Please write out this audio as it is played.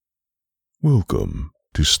Welcome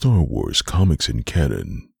to Star Wars Comics in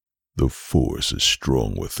Canon. The Force is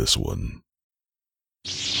strong with this one.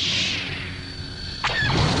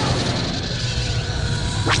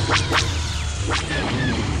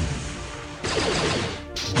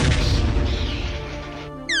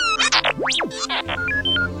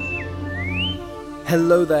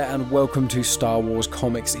 Hello there and welcome to Star Wars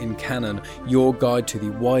Comics in Canon, your guide to the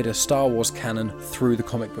wider Star Wars canon through the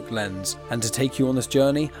comic book lens. And to take you on this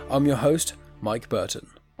journey, I'm your host, Mike Burton.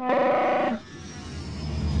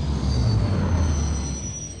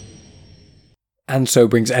 And so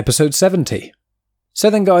brings episode 70. So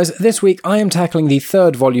then guys, this week I am tackling the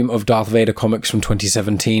third volume of Darth Vader comics from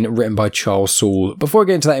 2017, written by Charles Soule. Before I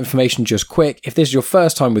get into that information, just quick, if this is your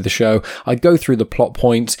first time with the show, I go through the plot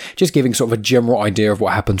points, just giving sort of a general idea of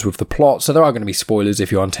what happens with the plot, so there are going to be spoilers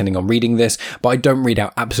if you're intending on reading this, but I don't read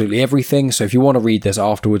out absolutely everything, so if you want to read this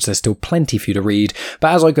afterwards, there's still plenty for you to read,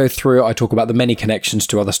 but as I go through it, I talk about the many connections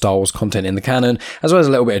to other Star Wars content in the canon, as well as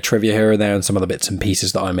a little bit of trivia here and there and some other bits and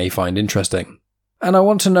pieces that I may find interesting. And I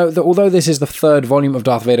want to note that although this is the third volume of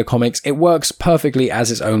Darth Vader comics, it works perfectly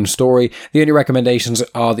as its own story. The only recommendations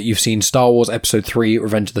are that you've seen Star Wars Episode 3,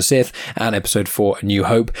 Revenge of the Sith, and Episode 4, A New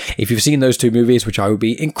Hope. If you've seen those two movies, which I would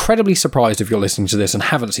be incredibly surprised if you're listening to this and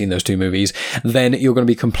haven't seen those two movies, then you're going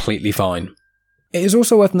to be completely fine. It is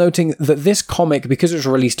also worth noting that this comic, because it was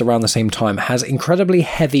released around the same time, has incredibly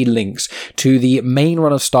heavy links to the main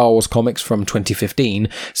run of Star Wars comics from 2015,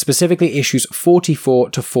 specifically issues 44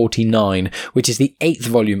 to 49, which is the 8th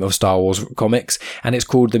volume of Star Wars comics, and it's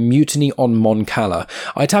called The Mutiny on Mon Cala.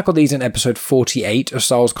 I tackled these in episode 48 of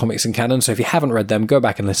Star Wars Comics in Canon, so if you haven't read them, go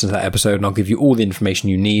back and listen to that episode and I'll give you all the information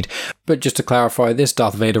you need. But just to clarify, this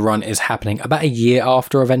Darth Vader run is happening about a year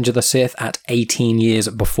after Revenge of the Sith, at 18 years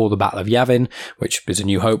before the Battle of Yavin, which is A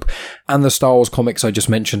New Hope, and the Star Wars comics I just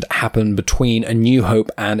mentioned happen between A New Hope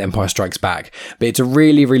and Empire Strikes Back. But it's a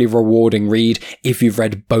really, really rewarding read if you've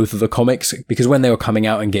read both of the comics, because when they were coming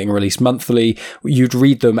out and getting released monthly, you'd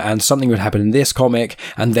read them and something would happen in this comic,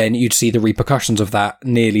 and then you'd see the repercussions of that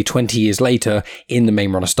nearly 20 years later in the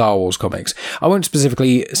main run of Star Wars comics. I won't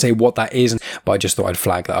specifically say what that is, but I just thought I'd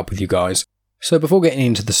flag that up with you guys. So before getting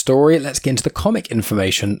into the story, let's get into the comic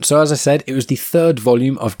information. So as I said, it was the third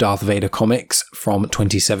volume of Darth Vader comics from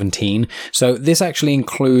 2017. So this actually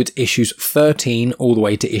includes issues 13 all the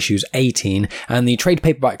way to issues 18, and the trade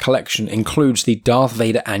paperback collection includes the Darth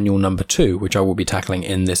Vader Annual number 2, which I will be tackling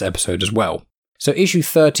in this episode as well. So issue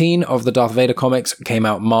 13 of the Darth Vader comics came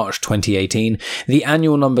out March 2018. The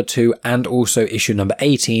Annual number 2 and also issue number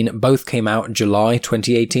 18 both came out July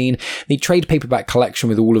 2018. The trade paperback collection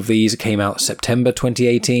with all of these came out September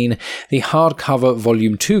 2018. The hardcover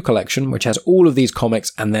volume 2 collection, which has all of these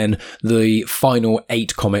comics and then the final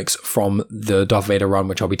 8 comics from the Darth Vader run,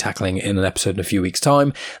 which I'll be tackling in an episode in a few weeks'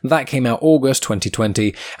 time, that came out August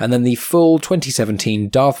 2020. And then the full 2017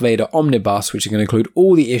 Darth Vader Omnibus, which is going to include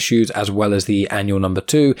all the issues as well as the Annual number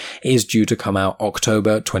 2, is due to come out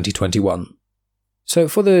October 2021. So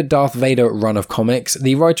for the Darth Vader run of comics,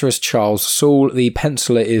 the writer is Charles Soule, the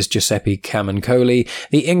penciler is Giuseppe Camuncoli,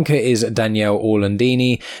 the inker is Daniele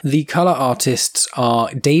Orlandini, the colour artists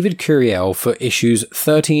are David Curiel for issues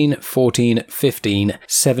 13, 14, 15,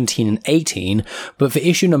 17 and 18, but for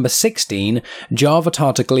issue number 16, Java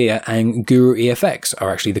Tartaglia and Guru EFX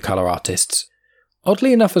are actually the colour artists.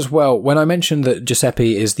 Oddly enough as well, when I mentioned that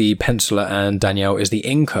Giuseppe is the penciler and Danielle is the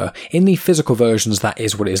inker, in the physical versions that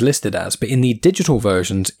is what it is listed as, but in the digital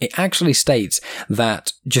versions it actually states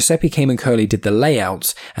that Giuseppe Camuncoli did the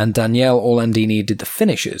layouts and Daniele Orlandini did the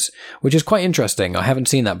finishes, which is quite interesting. I haven't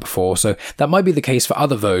seen that before, so that might be the case for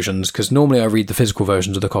other versions, because normally I read the physical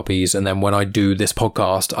versions of the copies, and then when I do this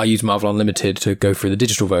podcast I use Marvel Unlimited to go through the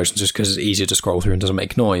digital versions just because it's easier to scroll through and doesn't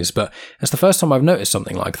make noise, but it's the first time I've noticed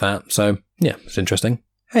something like that, so yeah, it's interesting.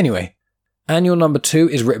 Anyway, Annual number 2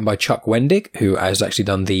 is written by Chuck Wendig, who has actually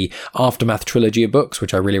done the Aftermath trilogy of books,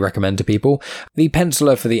 which I really recommend to people. The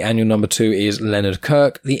penciler for the Annual number 2 is Leonard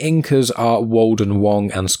Kirk. The inkers are Walden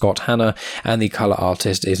Wong and Scott Hanna, and the colour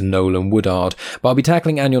artist is Nolan Woodard. But I'll be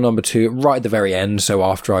tackling Annual number 2 right at the very end, so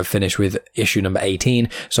after I've finished with issue number 18,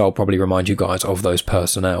 so I'll probably remind you guys of those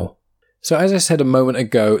personnel. So as I said a moment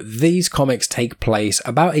ago, these comics take place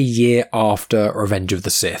about a year after Revenge of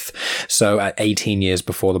the Sith, so at 18 years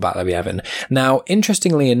before the Battle of Yavin. Now,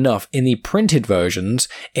 interestingly enough, in the printed versions,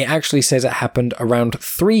 it actually says it happened around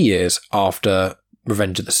 3 years after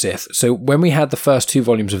Revenge of the Sith. So when we had the first 2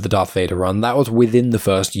 volumes of the Darth Vader run, that was within the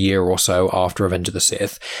first year or so after Revenge of the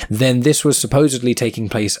Sith. Then this was supposedly taking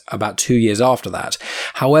place about 2 years after that.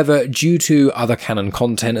 However, due to other canon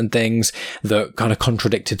content and things that kind of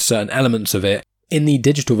contradicted certain elements of it, in the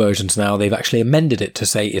digital versions now, they've actually amended it to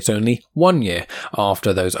say it's only 1 year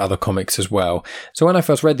after those other comics as well. So when I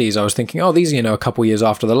first read these, I was thinking, oh, these are, a couple years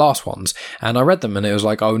after the last ones. And I read them and it was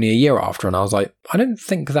like only a year after. And I was like, I didn't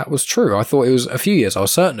think that was true. I thought it was a few years. I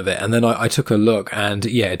was certain of it. And then I took a look and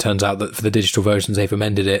yeah, it turns out that for the digital versions, they've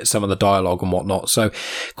amended it, some of the dialogue and whatnot. So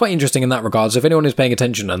quite interesting in that regard. So if anyone is paying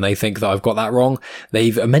attention and they think that I've got that wrong,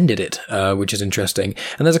 they've amended it, which is interesting.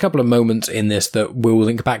 And there's a couple of moments in this that will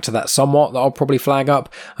link back to that somewhat that I'll probably flag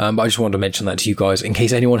up. But I just wanted to mention that to you guys in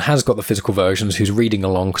case anyone has got the physical versions who's reading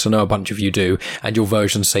along, because I know a bunch of you do, and your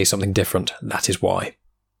versions say something different. That is why.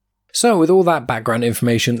 So with all that background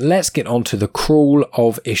information, let's get on to the crawl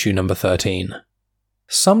of issue number 13.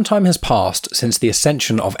 Some time has passed since the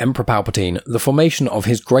ascension of Emperor Palpatine, the formation of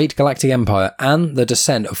his great galactic empire, and the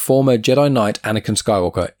descent of former Jedi Knight Anakin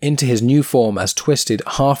Skywalker into his new form as twisted,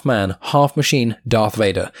 half-man, half-machine Darth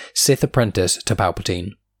Vader, Sith apprentice to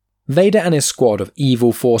Palpatine. Vader and his squad of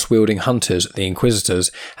evil force-wielding hunters, the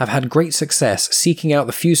Inquisitors, have had great success seeking out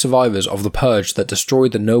the few survivors of the purge that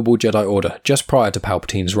destroyed the noble Jedi Order just prior to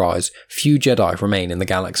Palpatine's rise. Few Jedi remain in the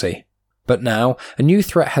galaxy. But now, a new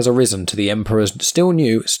threat has arisen to the Emperor's still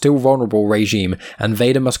new, still vulnerable regime, and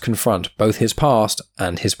Vader must confront both his past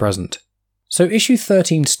and his present. So issue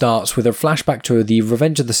 13 starts with a flashback to the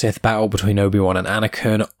Revenge of the Sith battle between Obi-Wan and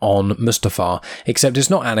Anakin on Mustafar, except it's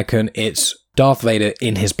not Anakin, it's Darth Vader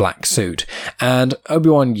in his black suit. And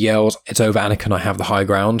Obi-Wan yells, "It's over, Anakin, I have the high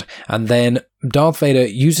ground." And then Darth Vader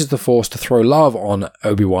uses the Force to throw lava on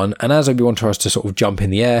Obi-Wan, and as Obi-Wan tries to sort of jump in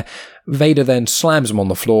the air, Vader then slams him on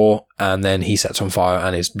the floor, and then he sets on fire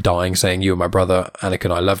and is dying, saying, "You are my brother,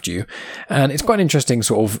 Anakin, I loved you." And it's quite an interesting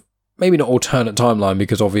sort of, maybe not alternate timeline,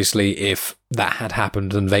 because obviously if that had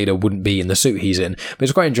happened, then Vader wouldn't be in the suit he's in. But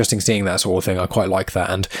it's quite interesting seeing that sort of thing. I quite like that.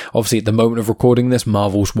 And obviously at the moment of recording this,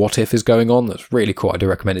 Marvel's What If is going on. That's really cool. I do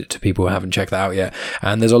recommend it to people who haven't checked that out yet.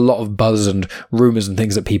 And there's a lot of buzz and rumours and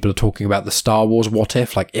things that people are talking about the Star Wars What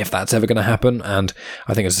If, like if that's ever going to happen. And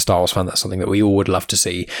I think as a Star Wars fan, that's something that we all would love to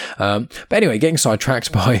see. But anyway, getting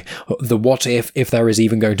sidetracked by the what if there is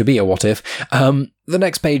even going to be a what if. The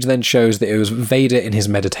next page then shows that it was Vader in his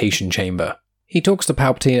meditation chamber. He talks to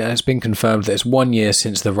Palpatine and it's been confirmed that it's 1 year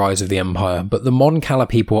since the rise of the Empire, but the Mon Cala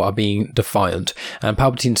people are being defiant, and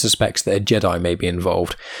Palpatine suspects that a Jedi may be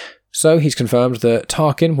involved. So he's confirmed that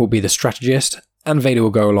Tarkin will be the strategist, and Vader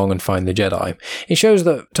will go along and find the Jedi. It shows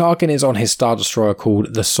that Tarkin is on his Star Destroyer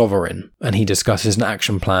called the Sovereign, and he discusses an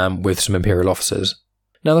action plan with some Imperial officers.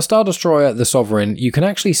 Now, the Star Destroyer, the Sovereign, you can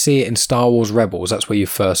actually see it in Star Wars Rebels. That's where you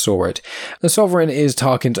first saw it. The Sovereign is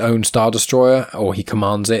Tarkin's own Star Destroyer, or he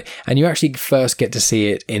commands it, and you actually first get to see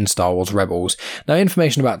it in Star Wars Rebels. Now,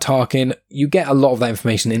 information about Tarkin, you get a lot of that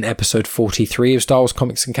information in episode 43 of Star Wars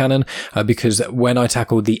Comics and Canon, because when I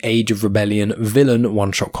tackled the Age of Rebellion villain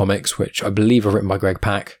one-shot comics, which I believe are written by Greg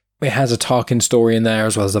Pak, it has a Tarkin story in there,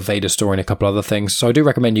 as well as a Vader story and a couple other things. So I do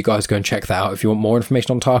recommend you guys go and check that out if you want more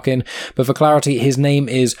information on Tarkin. But for clarity, his name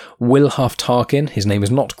is Wilhuff Tarkin. His name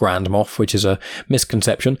is not Grand Moff, which is a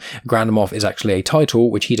misconception. Grand Moff is actually a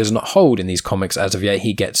title which he does not hold in these comics as of yet.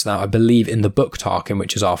 He gets that, I believe, in the book Tarkin,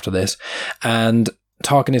 which is after this. And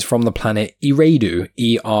Tarkin is from the planet Eriadu,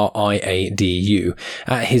 E-R-I-A-D-U.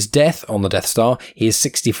 At his death on the Death Star, he is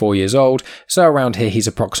 64 years old, so around here he's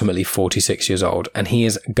approximately 46 years old, and he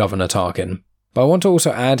is Governor Tarkin. But I want to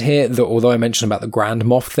also add here that although I mentioned about the Grand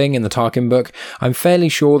Moff thing in the Tarkin book, I'm fairly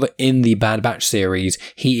sure that in the Bad Batch series,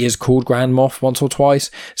 he is called Grand Moff once or twice.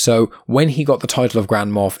 So when he got the title of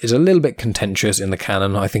Grand Moff is a little bit contentious in the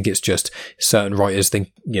canon. I think it's just certain writers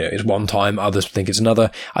think, it's one time, others think it's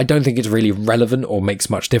another. I don't think it's really relevant or makes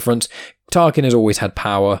much difference. Tarkin has always had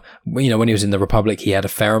power. When he was in the Republic, he had a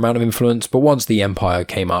fair amount of influence, but once the Empire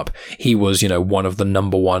came up, he was, one of the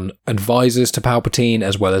number one advisors to Palpatine,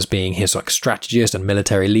 as well as being his strategist and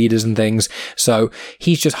military leaders and things. So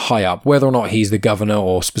he's just high up. Whether or not he's the governor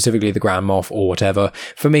or specifically the Grand Moff or whatever,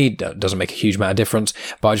 for me, that doesn't make a huge amount of difference,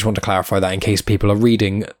 but I just want to clarify that in case people are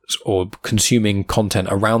reading or consuming content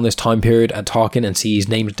around this time period at Tarkin and see he's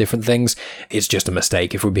named different things. It's just a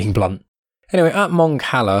mistake, if we're being blunt. Anyway, at Mon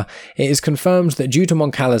Cala, it is confirmed that due to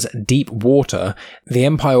Mon Cala's deep water, the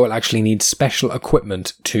Empire will actually need special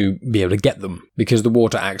equipment to be able to get them, because the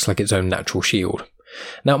water acts like its own natural shield.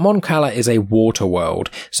 Now, Mon Cala is a water world,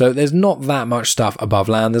 so there's not that much stuff above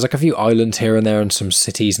land. There's a few islands here and there and some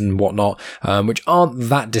cities and whatnot, which aren't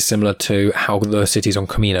that dissimilar to how the cities on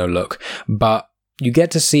Kamino look, but you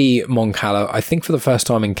get to see Mon Cala, I think for the first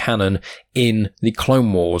time in canon, in the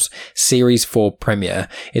Clone Wars Series 4 premiere.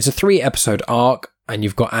 It's a 3-episode arc, and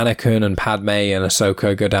you've got Anakin and Padme and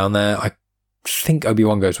Ahsoka go down there. I think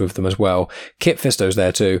Obi-Wan goes with them as well. Kit Fisto's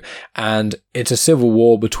there too, and it's a civil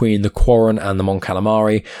war between the Quarren and the Mon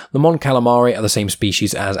Calamari. The Mon Calamari are the same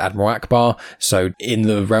species as Admiral Ackbar, so in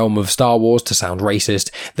the realm of Star Wars, to sound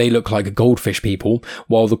racist, they look like goldfish people,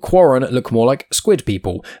 while the Quarren look more like squid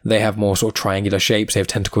people. They have more sort of triangular shapes, they have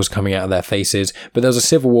tentacles coming out of their faces, but there's a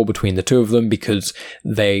civil war between the two of them because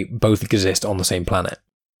they both exist on the same planet.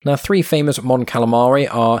 Now, 3 famous Mon Calamari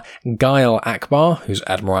are Gael Ackbar, who's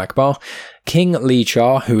Admiral Ackbar, King Lee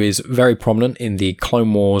Char, who is very prominent in the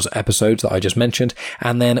Clone Wars episodes that I just mentioned,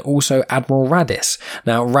 and then also Admiral Raddus.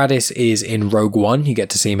 Now, Raddus is in Rogue One, you get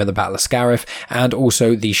to see him at the Battle of Scarif, and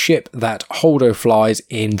also the ship that Holdo flies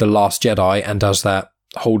in The Last Jedi and does that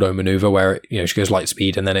Holdo maneuver where she goes light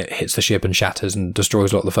speed and then it hits the ship and shatters and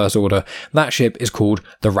destroys a lot of the First Order. That ship is called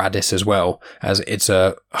the Raddus as well, as it's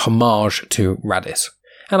a homage to Raddus.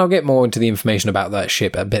 And I'll get more into the information about that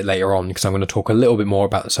ship a bit later on, because I'm going to talk a little bit more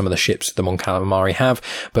about some of the ships the Mon Calamari have,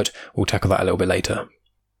 but we'll tackle that a little bit later.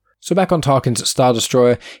 So back on Tarkin's Star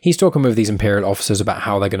Destroyer, he's talking with these Imperial officers about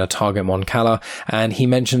how they're going to target Mon Cala, and he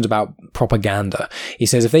mentions about propaganda. He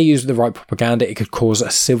says if they use the right propaganda, it could cause a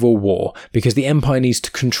civil war, because the Empire needs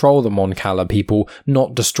to control the Mon Cala people,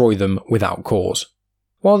 not destroy them without cause.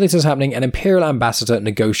 While this is happening, an Imperial ambassador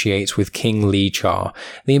negotiates with King Lee Char.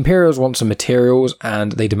 The Imperials want some materials,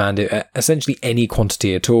 and they demand essentially any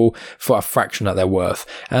quantity at all for a fraction that they're worth,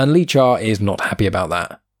 and Lee Char is not happy about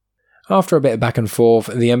that. After a bit of back and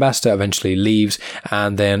forth, the ambassador eventually leaves,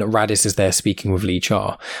 and then Raddus is there speaking with Lee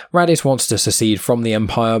Char. Raddus wants to secede from the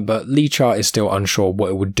Empire, but Lee Char is still unsure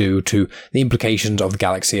what it would do to the implications of the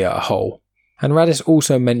galaxy as a whole. And Raddus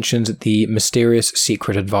also mentions the mysterious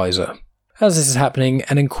secret advisor. As this is happening,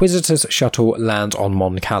 an Inquisitor's shuttle lands on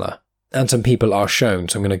Mon Cala, and some people are shown,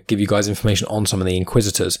 so I'm going to give you guys information on some of the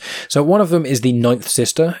Inquisitors. So one of them is the Ninth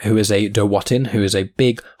Sister, who is a Dowattin, who is a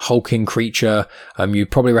big, hulking creature. You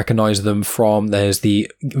probably recognise them from, there's the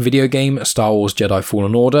video game Star Wars Jedi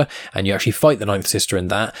Fallen Order, and you actually fight the Ninth Sister in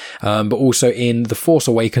that. But also in The Force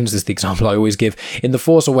Awakens, this is the example I always give, in The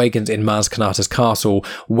Force Awakens in Maz Kanata's castle,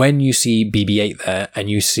 when you see BB-8 there, and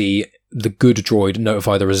you see the good droid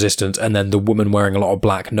notify the Resistance, and then the woman wearing a lot of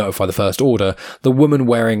black notify the First Order. The woman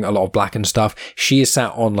wearing a lot of black and stuff, she is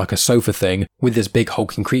sat on like a sofa thing with this big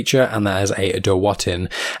hulking creature, and that is a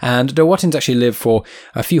Dowattin. And Dowattins actually live for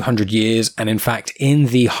a few hundred years, and in fact, in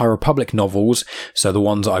the High Republic novels, so the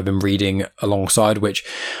ones I've been reading alongside, which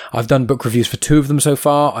I've done book reviews for 2 of them so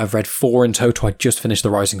far, I've read 4 in total, I just finished The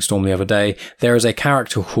Rising Storm the other day. There is a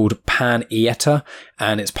character called Pan Ieta,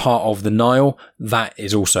 and it's part of the Nile. That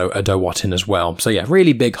is also a Dowattin as well. So yeah,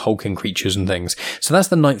 really big hulking creatures and things. So that's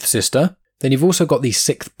the Ninth Sister. Then you've also got the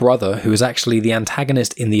Sixth Brother, who is actually the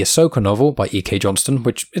antagonist in the Ahsoka novel by E.K. Johnston,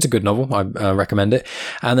 which is a good novel, I recommend it.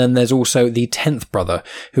 And then there's also the 10th Brother,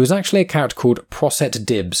 who is actually a character called Proset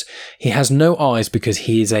Dibs. He has no eyes because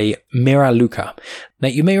he is a Miraluka. Now,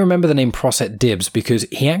 you may remember the name Proset Dibs because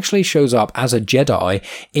he actually shows up as a Jedi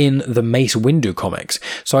in the Mace Windu comics.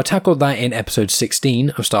 So I tackled that in episode 16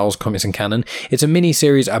 of Star Wars Comics and Canon. It's a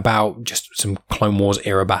mini-series about just some Clone Wars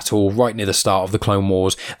era battle right near the start of the Clone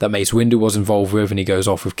Wars that Mace Windu was involved with, and he goes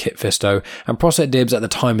off with Kit Fisto. And Proset Dibs at the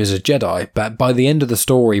time is a Jedi, but by the end of the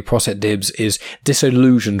story, Proset Dibs is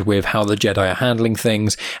disillusioned with how the Jedi are handling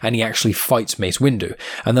things, and he actually fights Mace Windu.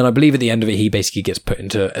 And then I believe at the end of it, he basically gets put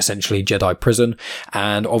into essentially Jedi prison.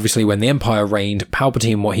 And obviously when the Empire reigned,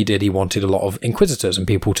 Palpatine, what he did, he wanted a lot of Inquisitors and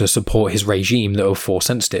people to support his regime that were Force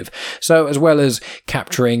sensitive. So as well as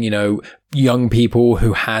capturing, young people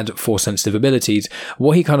who had Force sensitive abilities,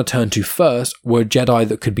 what he kind of turned to first were Jedi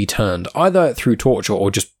that could be turned, either through torture or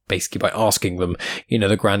just basically by asking them.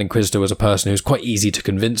 The Grand Inquisitor was a person who was quite easy to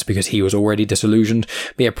convince because he was already disillusioned.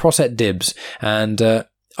 But yeah, Proset Dibs. And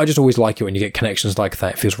I just always like it when you get connections like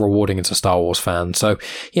that. It feels rewarding as a Star Wars fan. So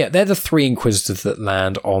yeah, they're the 3 Inquisitors that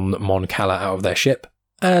land on Mon Cala out of their ship.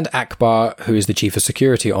 And Ackbar, who is the chief of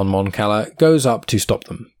security on Mon Cala, goes up to stop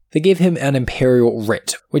them. They give him an Imperial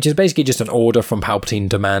writ, which is basically just an order from Palpatine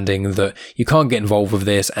demanding that you can't get involved with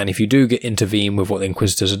this, and if you do intervene with what the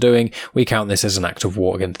Inquisitors are doing, we count this as an act of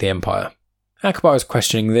war against the Empire. Ackbar is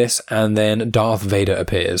questioning this, and then Darth Vader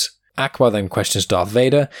appears. Ackbar then questions Darth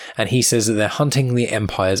Vader, and he says that they're hunting the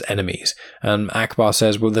Empire's enemies. And Ackbar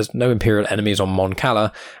says, well, there's no Imperial enemies on Mon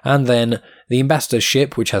Cala, and then the Ambassador's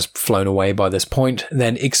ship, which has flown away by this point,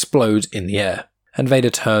 then explodes in the air. And Vader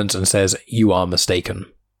turns and says, you are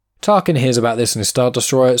mistaken. Tarkin hears about this in his Star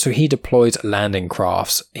Destroyer, so he deploys landing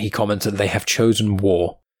crafts. He comments that they have chosen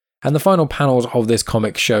war. And the final panels of this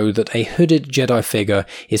comic show that a hooded Jedi figure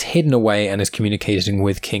is hidden away and is communicating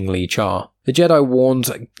with King Lee Char. The Jedi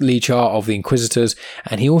warns Lee Char of the Inquisitors,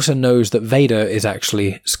 and he also knows that Vader is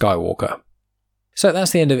actually Skywalker. So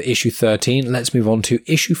that's the end of issue 13. Let's move on to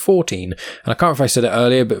issue 14. And I can't remember if I said it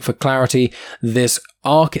earlier, but for clarity, this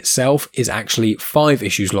arc itself is actually 5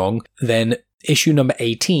 issues long. Then issue number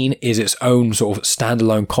 18 is its own sort of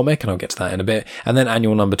standalone comic, and I'll get to that in a bit. And then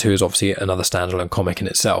annual number 2 is obviously another standalone comic in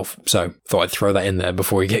itself. So thought I'd throw that in there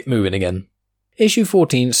before we get moving again. Issue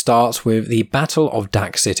 14 starts with the Battle of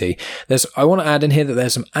Dak City. I want to add in here that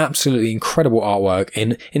there's some absolutely incredible artwork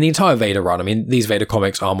in the entire Vader run. I mean, these Vader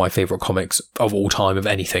comics are my favourite comics of all time, of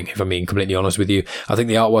anything, if I'm being completely honest with you. I think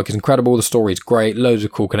the artwork is incredible, the story is great, loads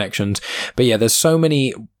of cool connections. But yeah, there's so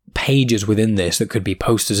many pages within this that could be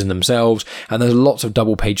posters in themselves, and there's lots of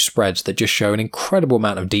double page spreads that just show an incredible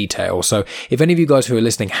amount of detail. So if any of you guys who are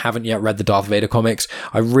listening haven't yet read the Darth Vader comics,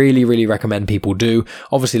 I really recommend people do.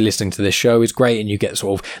 Obviously listening to this show is great and you get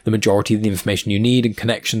sort of the majority of the information you need and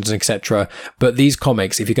connections, etc. But these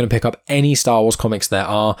comics, if you're going to pick up any Star Wars comics there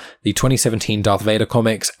are, the 2017 Darth Vader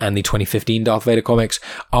comics and the 2015 Darth Vader comics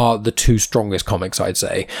are the 2 strongest comics, I'd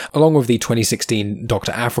say. Along with the 2016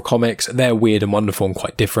 Dr. Aphra comics, they're weird and wonderful and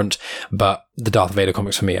quite different. But the Darth Vader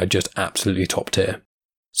comics for me are just absolutely top tier.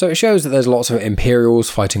 So it shows that there's lots of Imperials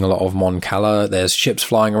fighting a lot of Mon Cala, there's ships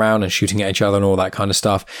flying around and shooting at each other and all that kind of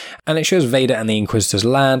stuff, and it shows Vader and the Inquisitors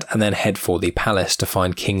land and then head for the palace to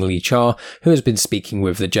find King Lee Char, who has been speaking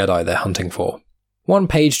with the Jedi they're hunting for. One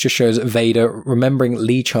page just shows Vader remembering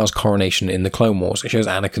Lee Char's coronation in the Clone Wars. It shows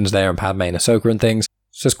Anakin's there and Padme and Ahsoka and things.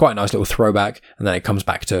 So it's quite a nice little throwback, and then it comes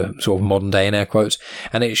back to sort of modern day in air quotes,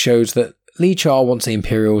 and it shows that Lee Char wants the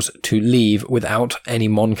Imperials to leave without any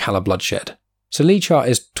Mon Cala bloodshed. So Lee Char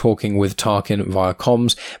is talking with Tarkin via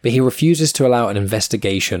comms, but he refuses to allow an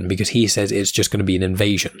investigation because he says it's just going to be an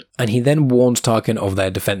invasion, and he then warns Tarkin of their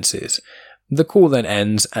defences. The call then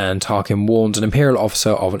ends, and Tarkin warns an Imperial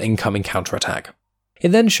officer of an incoming counterattack.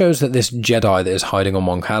 It then shows that this Jedi that is hiding on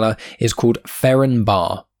Mon Cala is called Ferren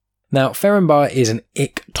Bar. Now, Ferren Bar is an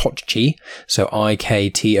Iktotchi, so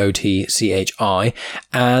Iktotchi,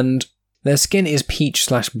 and their skin is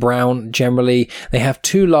peach/brown generally. They have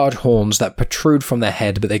 2 large horns that protrude from their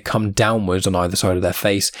head, but they come downwards on either side of their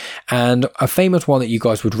face. And a famous one that you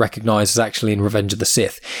guys would recognise is actually in Revenge of the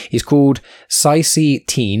Sith. He's called Saisi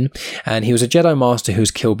Teen, and he was a Jedi Master who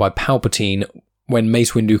was killed by Palpatine when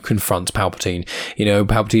Mace Windu confronts Palpatine. You know,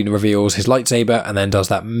 Palpatine reveals his lightsaber and then does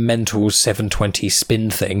that mental 720 spin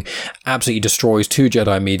thing, absolutely destroys 2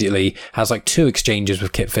 Jedi immediately, has like 2 exchanges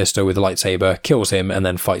with Kit Fisto with the lightsaber, kills him, and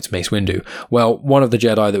then fights Mace Windu. Well, one of the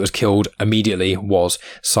Jedi that was killed immediately was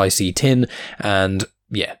Saisi Tin, and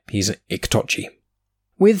yeah, he's Iktotchi.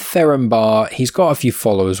 With Ferren Bar, he's got a few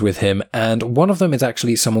followers with him, and one of them is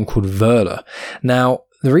actually someone called Verla. Now,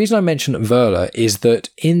 the reason I mention Verla is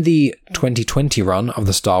that in the 2020 run of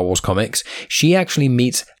the Star Wars comics, she actually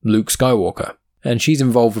meets Luke Skywalker, and she's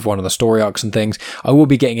involved with one of the story arcs and things. I will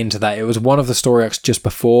be getting into that. It was one of the story arcs just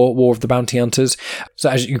before War of the Bounty Hunters.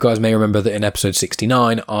 So as you guys may remember that in episode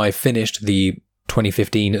 69, I finished the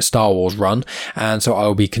 2015 Star Wars run, and so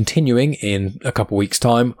I'll be continuing in a couple weeks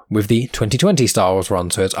time with the 2020 Star Wars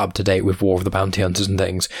run, so it's up to date with War of the Bounty Hunters and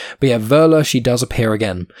things. But yeah, Verla, she does appear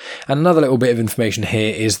again. And another little bit of information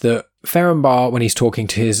here is that Ferren Bar, when he's talking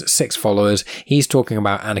to his 6 followers, he's talking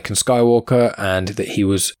about Anakin Skywalker and that he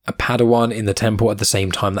was a Padawan in the temple at the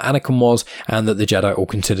same time that Anakin was, and that the Jedi all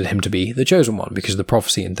considered him to be the chosen one because of the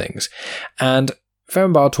prophecy and things. And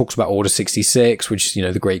Ferren Bar talks about Order 66, which is, you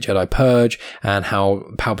know, the Great Jedi Purge, and how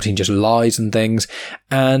Palpatine just lies and things.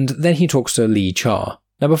 And then he talks to Lee Char.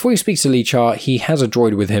 Now, before he speaks to Lee Char, he has a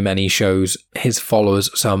droid with him and he shows his followers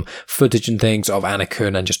some footage and things of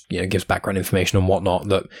Anakin and just, you know, gives background information and whatnot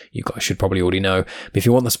that you guys should probably already know. But if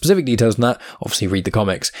you want the specific details on that, obviously read the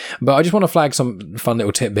comics. But I just want to flag some fun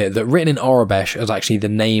little tidbit that written in Aurebesh is actually the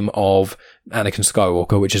name of Anakin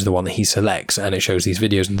Skywalker, which is the one that he selects, and it shows these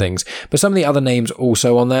videos and things. But some of the other names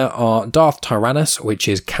also on there are Darth Tyrannus, which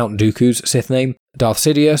is Count Dooku's Sith name, Darth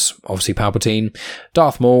Sidious, obviously Palpatine,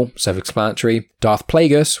 Darth Maul, self-explanatory, Darth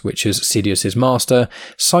Plagueis, which is Sidious's master,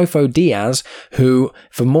 Sifo Dyas, who,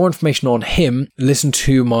 for more information on him, listen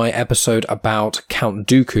to my episode about Count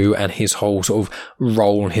Dooku and his whole sort of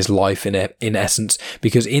role and his life in essence,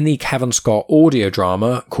 because in the Cavan Scott audio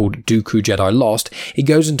drama called Dooku Jedi Lost, it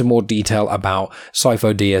goes into more detail about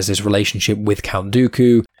Sifo Dyas' relationship with Count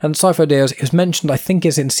Dooku And Sifo-Dyas is mentioned, I think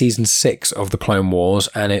it's in Season 6 of the Clone Wars,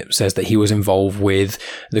 and it says that he was involved with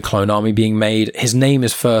the clone army being made. His name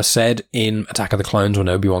is first said in Attack of the Clones when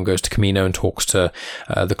Obi-Wan goes to Kamino and talks to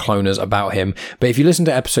the cloners about him. But if you listen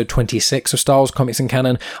to episode 26 of Star Wars Comics and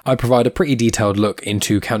Canon, I provide a pretty detailed look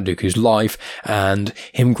into Count Dooku's life and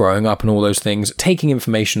him growing up and all those things, taking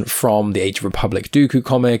information from the Age of Republic Dooku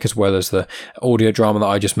comic, as well as the audio drama that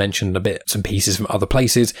I just mentioned, a bits and pieces from other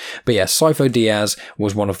places. But yeah, Sifo-Dyas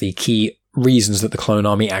was one of the key reasons that the clone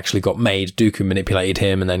army actually got made. Dooku manipulated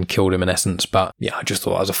him and then killed him in essence. But yeah, I just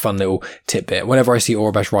thought that was a fun little tidbit. Whenever I see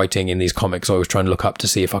Aurebesh writing in these comics, I always try and look up to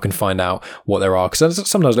see if I can find out what there are, because there's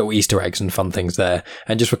sometimes little Easter eggs and fun things there.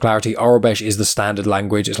 And just for clarity, Aurebesh is the standard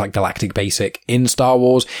language. It's like Galactic Basic in Star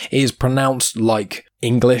Wars. It is pronounced like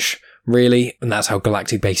English, really, and that's how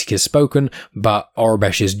Galactic Basic is spoken, but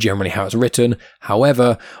Aurebesh is generally how it's written.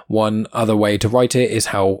 However, one other way to write it is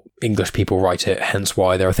how English people write it, hence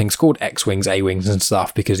why there are things called X-Wings, A-Wings and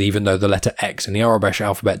stuff, because even though the letter X in the Aurebesh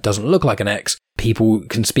alphabet doesn't look like an X, people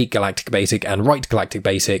can speak Galactic Basic and write Galactic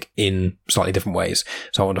Basic in slightly different ways.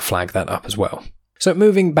 So I want to flag that up as well. So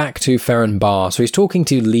moving back to Ferren Barr, so he's talking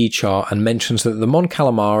to Lee Char and mentions that the Mon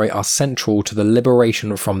Calamari are central to the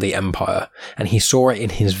liberation from the Empire, and he saw it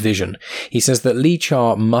in his vision. He says that Lee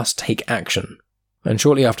Char must take action. And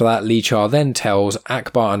shortly after that, Lee Char then tells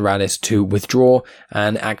Ackbar and Radis to withdraw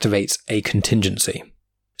and activates a contingency.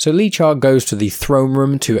 So Lee Char goes to the throne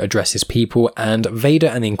room to address his people, and Vader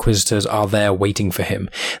and the Inquisitors are there waiting for him.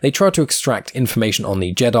 They try to extract information on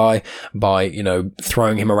the Jedi by,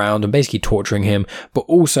 throwing him around and basically torturing him, but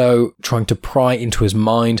also trying to pry into his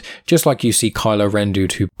mind, just like you see Kylo Ren do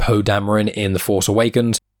to Poe Dameron in The Force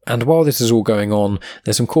Awakens. And while this is all going on,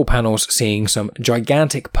 there's some cool panels seeing some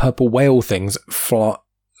gigantic purple whale things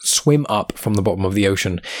swim up from the bottom of the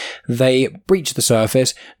ocean. They breach the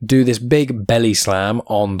surface, do this big belly slam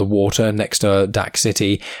on the water next to Dak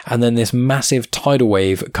City, and then this massive tidal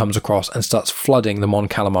wave comes across and starts flooding the Mon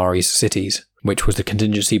Calamari's cities, which was the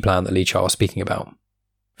contingency plan that Lee Char was speaking about.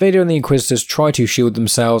 Vader and the Inquisitors try to shield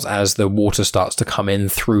themselves as the water starts to come in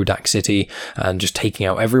through Dak City and just taking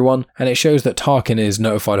out everyone, and it shows that Tarkin is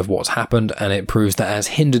notified of what's happened, and it proves that it has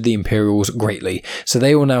hindered the Imperials greatly, so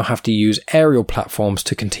they will now have to use aerial platforms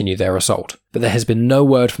to continue their assault. But there has been no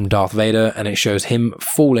word from Darth Vader, and it shows him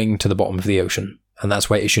falling to the bottom of the ocean, and that's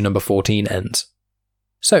where issue number 14 ends.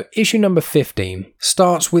 So, issue number 15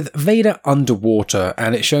 starts with Vader underwater,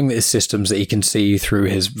 and it's showing that his systems that he can see through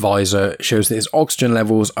his visor shows that his oxygen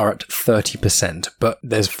levels are at 30%, but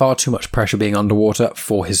there's far too much pressure being underwater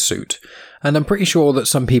for his suit. And I'm pretty sure that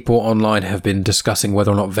some people online have been discussing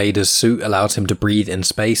whether or not Vader's suit allows him to breathe in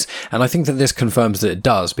space, and I think that this confirms that it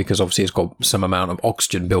does, because obviously it's got some amount of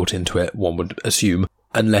oxygen built into it, one would assume,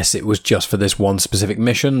 unless it was just for this one specific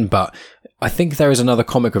mission. But I think there is another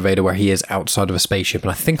comic of Vader where he is outside of a spaceship,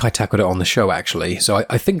 and I think I tackled it on the show actually. So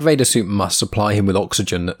I think Vader's suit must supply him with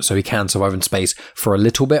oxygen so he can survive in space for a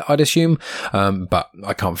little bit, I'd assume, but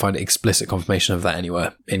I can't find explicit confirmation of that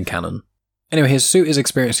anywhere in canon. Anyway, his suit is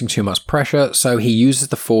experiencing too much pressure, so he uses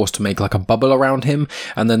the Force to make like a bubble around him,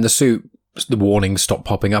 and then the warnings stop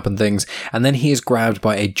popping up and things, and then he is grabbed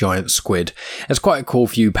by a giant squid. It's quite a cool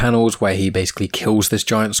few panels where he basically kills this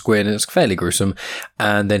giant squid, and it's fairly gruesome,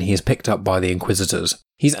 and then he is picked up by the Inquisitors.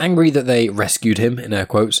 He's angry that they rescued him, in air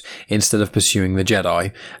quotes, instead of pursuing the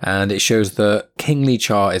Jedi, and it shows that King Lee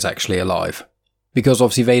Char is actually alive. Because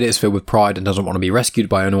obviously Vader is filled with pride and doesn't want to be rescued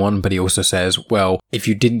by anyone, but he also says, well, if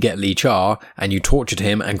you didn't get Lee Char and you tortured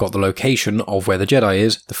him and got the location of where the Jedi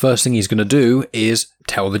is, the first thing he's going to do is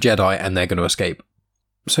tell the Jedi and they're going to escape.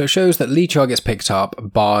 So it shows that Lee Char gets picked up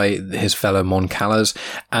by his fellow Mon Calas,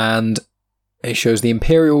 and it shows the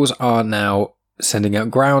Imperials are now sending out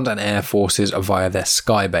ground and air forces via their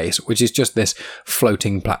sky base, which is just this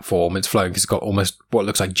floating platform. It's floating, it's got almost what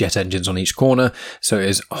looks like jet engines on each corner, so it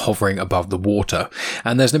is hovering above the water.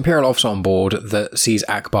 And there's an Imperial officer on board that sees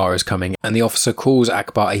Ackbar is coming, and the officer calls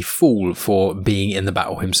Ackbar a fool for being in the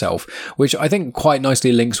battle himself, which I think quite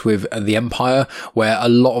nicely links with the Empire, where a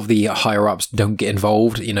lot of the higher-ups don't get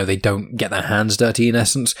involved, they don't get their hands dirty in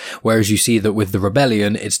essence, whereas you see that with the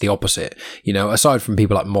Rebellion, it's the opposite. Aside from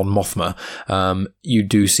people like Mon Mothma, you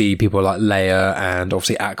do see people like Leia and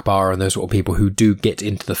obviously Ackbar and those sort of people who do get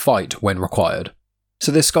into the fight when required.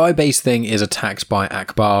 So this sky base thing is attacked by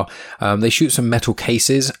Ackbar. They shoot some metal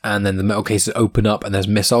cases, and then the metal cases open up and there's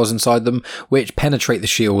missiles inside them, which penetrate the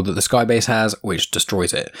shield that the sky base has, which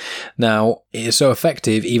destroys it. Now, it is so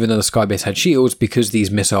effective, even though the sky base had shields, because these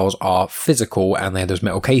missiles are physical and they had those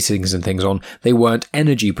metal casings and things on, they weren't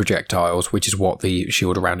energy projectiles, which is what the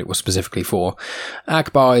shield around it was specifically for.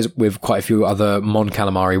 Ackbar is with quite a few other Mon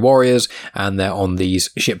Calamari warriors, and they're on these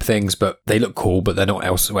ship things, but they look cool, but they're not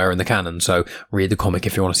elsewhere in the canon, so read the comic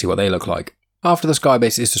if you want to see what they look like. After the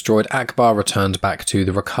skybase is destroyed, Ackbar returns back to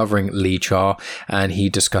the recovering Lee Char, and he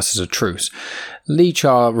discusses a truce. Lee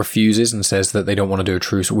Char refuses and says that they don't want to do a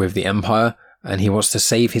truce with the Empire, and he wants to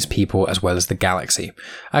save his people as well as the galaxy.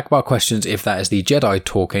 Ackbar questions if that is the Jedi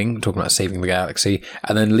talking about saving the galaxy,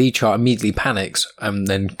 and then Lee Char immediately panics and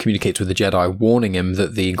then communicates with the Jedi, warning him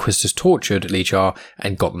that the Inquisitors tortured Lee Char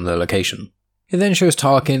and got them the location. It then shows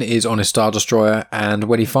Tarkin is on his Star Destroyer, and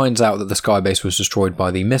when he finds out that the skybase was destroyed by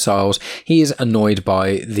the missiles, he is annoyed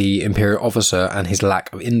by the Imperial officer and his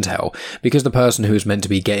lack of intel, because the person who is meant to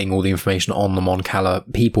be getting all the information on the Mon Cala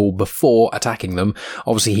people before attacking them,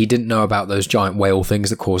 obviously he didn't know about those giant whale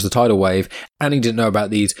things that caused the tidal wave, and he didn't know about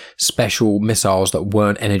these special missiles that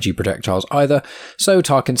weren't energy projectiles either, so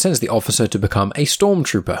Tarkin sends the officer to become a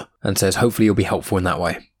stormtrooper, and says hopefully he'll be helpful in that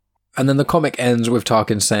way. And then the comic ends with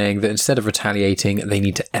Tarkin saying that instead of retaliating, they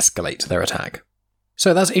need to escalate their attack.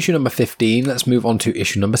 So that's issue number 15, let's move on to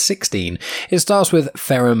issue number 16. It starts with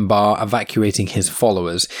Ferren Barr evacuating his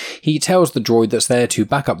followers. He tells the droid that's there to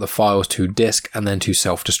back up the files to disk and then to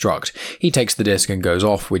self-destruct. He takes the disk and goes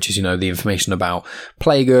off, which is, the information about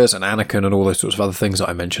Plagueis and Anakin and all those sorts of other things that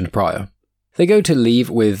I mentioned prior. They go to leave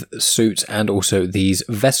with suits and also these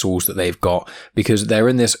vessels that they've got, because they're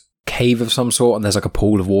in this cave of some sort and there's like a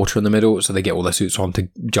pool of water in the middle, so they get all their suits on to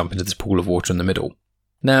jump into this pool of water in the middle.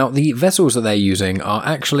 Now, the vessels that they're using are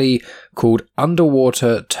actually called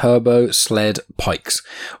Underwater Turbo Sled Pikes,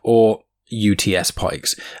 or UTS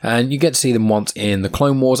pikes, and you get to see them once in the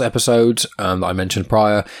Clone Wars episodes that I mentioned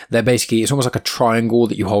prior. They're basically, it's almost like a triangle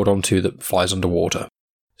that you hold on to that flies underwater.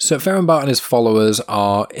 So Ferren Barr and his followers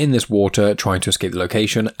are in this water trying to escape the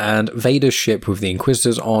location, and Vader's ship with the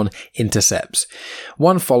Inquisitors on intercepts.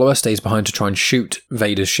 One follower stays behind to try and shoot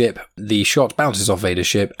Vader's ship. The shot bounces off Vader's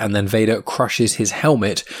ship, and then Vader crushes his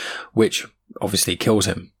helmet, which obviously kills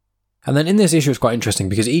him. And then in this issue it's quite interesting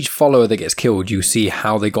because each follower that gets killed, you see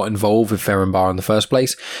how they got involved with Ferren Barr in the first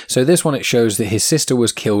place. So this one, it shows that his sister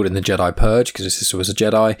was killed in the Jedi Purge because his sister was a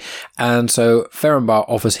Jedi. And so Ferren Barr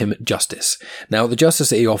offers him justice. Now the justice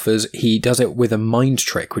that he offers, he does it with a mind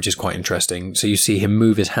trick, which is quite interesting. So you see him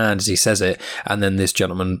move his hand as he says it, and then this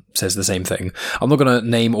gentleman says the same thing. I'm not going to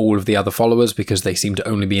name all of the other followers because they seem to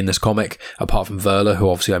only be in this comic, apart from Verla, who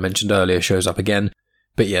obviously I mentioned earlier shows up again.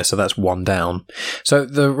 But yeah, so that's one down. So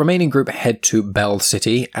the remaining group head to Bell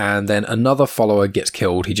City, and then another follower gets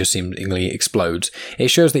killed. He just seemingly explodes. It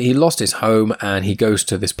shows that he lost his home, and he goes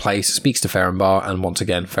to this place, speaks to Ferren Barr, and once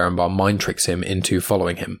again, Ferren Barr mind tricks him into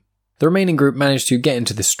following him. The remaining group manage to get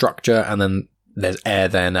into this structure, and then there's air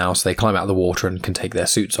there now, so they climb out of the water and can take their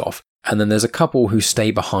suits off. And then there's a couple who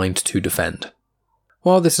stay behind to defend.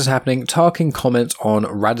 While this is happening, Tarkin comments on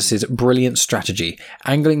Radiss's brilliant strategy,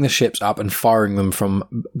 angling the ships up and firing them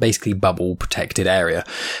from basically bubble-protected area.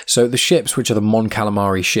 So the ships, which are the Mon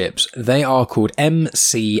Calamari ships, they are called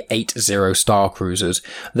MC-80 Star Cruisers.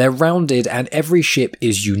 They're rounded and every ship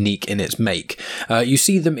is unique in its make. You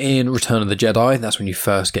see them in Return of the Jedi, that's when you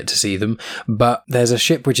first get to see them, but there's a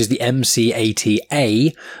ship which is the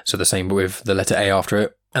MC-80A, so the same but with the letter A after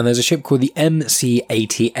it. And there's a ship called the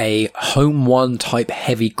MC-80A Home 1 type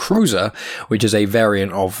heavy cruiser, which is a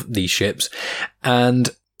variant of these ships. And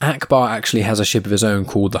Ackbar actually has a ship of his own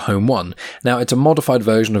called the Home 1. Now, it's a modified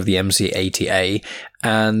version of the MC-80A,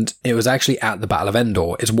 and it was actually at the Battle of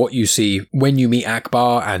Endor. It's what you see when you meet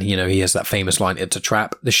Ackbar, and, he has that famous line, "It's a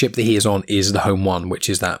trap." The ship that he is on is the Home 1, which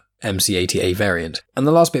is that MC-80A variant. And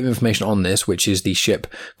the last bit of information on this, which is the ship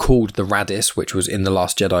called the Radiss, which was in The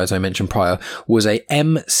Last Jedi, as I mentioned prior, was a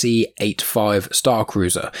MC-85 Star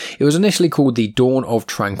Cruiser. It was initially called the Dawn of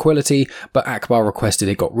Tranquility, but Ackbar requested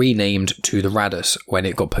it got renamed to the Radiss when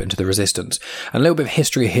it got put into the Resistance. And a little bit of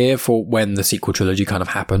history here for when the sequel trilogy kind of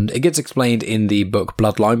happened. It gets explained in the book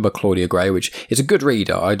Bloodline by Claudia Gray, which is a good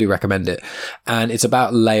read. I do recommend it. And it's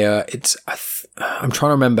about Leia. I'm trying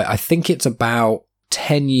to remember. I think it's about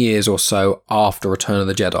 10 years or so after Return of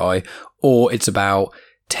the Jedi, or it's about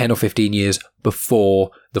 10 or 15 years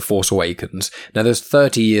before The Force Awakens. Now, there's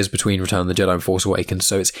 30 years between Return of the Jedi and Force Awakens,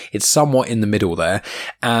 so it's somewhat in the middle there.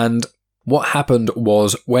 And What happened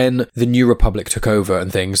was when the New Republic took over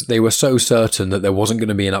and things, they were so certain that there wasn't going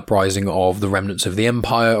to be an uprising of the remnants of the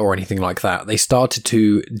Empire or anything like that. They started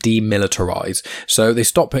to demilitarize. So they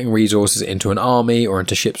stopped putting resources into an army or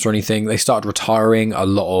into ships or anything. They started retiring a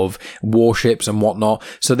lot of warships and whatnot.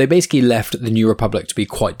 So they basically left the New Republic to be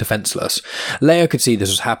quite defenseless. Leia could see this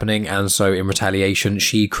was happening, and so in retaliation,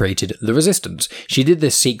 she created the Resistance. She did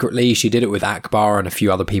this secretly. She did it with Ackbar and a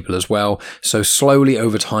few other people as well. So slowly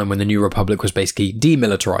over time, when the New Republic was basically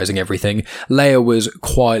demilitarizing everything, Leia was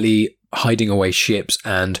quietly hiding away ships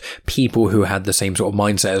and people who had the same sort of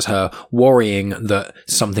mindset as her, worrying that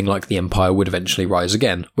something like the Empire would eventually rise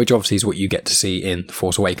again, which obviously is what you get to see in The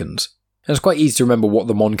Force Awakens. And it's quite easy to remember what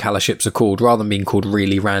the Mon Cala ships are called, rather than being called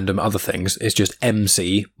really random other things. It's just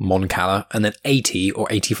MC, Mon Cala, and then 80 or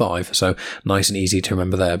 85, so nice and easy to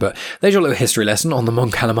remember there. But there's your little history lesson on the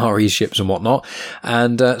Mon Calamari ships and whatnot.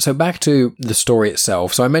 And so back to the story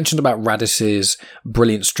itself. So I mentioned about Radiss's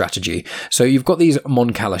brilliant strategy. So you've got these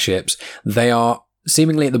Mon Cala ships. They are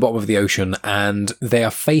seemingly at the bottom of the ocean, and they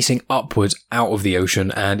are facing upwards out of the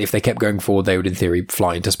ocean, and if they kept going forward, they would in theory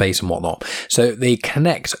fly into space and whatnot. So they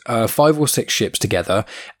connect 5 or 6 ships together,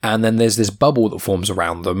 and then there's this bubble that forms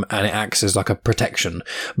around them, and it acts as like a protection,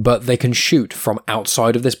 but they can shoot from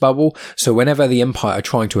outside of this bubble. So whenever the Empire are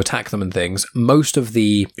trying to attack them and things, most of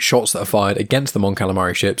the shots that are fired against the Mon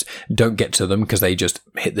Calamari ships don't get to them because they just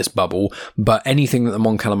hit this bubble, but anything that the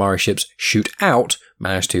Mon Calamari ships shoot out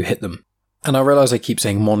manage to hit them. And I realise I keep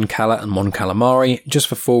saying Mon Cala and Mon Calamari. Just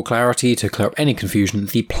for full clarity, to clear up any confusion,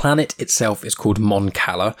 the planet itself is called Mon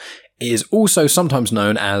Cala. It is also sometimes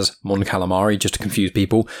known as Mon Calamari, just to confuse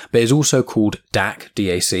people, but is also called Dak,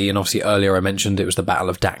 D-A-C, and obviously earlier I mentioned it was the Battle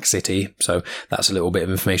of Dak City, so that's a little bit of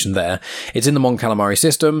information there. It's in the Mon Calamari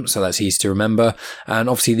system, so that's easy to remember, and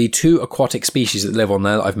obviously the 2 aquatic species that live on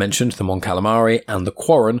there that I've mentioned, the Mon Calamari and the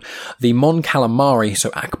Quarren, the Mon Calamari, so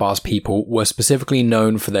Ackbar's people, were specifically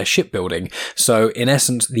known for their shipbuilding. So in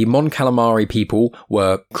essence, the Mon Calamari people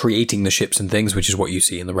were creating the ships and things, which is what you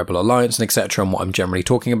see in the Rebel Alliance and etc., and what I'm generally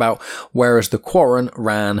talking about, whereas the Quarren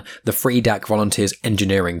ran the Free Dak Volunteers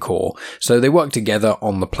Engineering Corps. So they worked together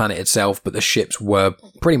on the planet itself, but the ships were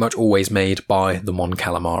pretty much always made by the Mon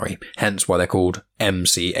Calamari, hence why they're called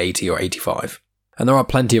MC-80 or 85. And there are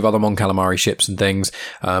plenty of other Mon Calamari ships and things,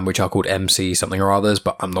 which are called MC something or others,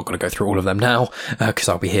 but I'm not going to go through all of them now, because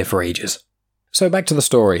I'll be here for ages. So back to the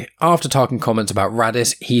story. After Tarkin comments about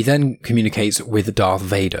Radis, he then communicates with Darth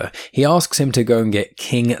Vader. He asks him to go and get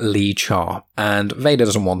King Lee Char, and Vader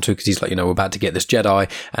doesn't want to because he's like, we're about to get this Jedi,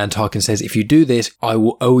 and Tarkin says, if you do this, I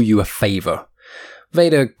will owe you a favour.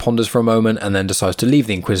 Vader ponders for a moment and then decides to leave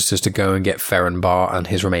the Inquisitors to go and get Ferren Bar and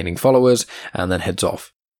his remaining followers, and then heads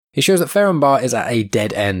off. It shows that Ferren Bar is at a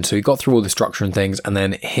dead end, so he got through all the structure and things, and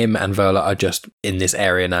then him and Verla are just in this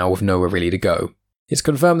area now with nowhere really to go. It's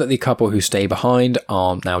confirmed that the couple who stay behind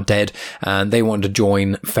are now dead, and they wanted to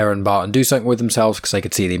join Ferren Bar and do something with themselves because they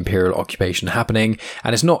could see the Imperial occupation happening,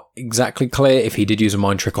 and it's not exactly clear if he did use a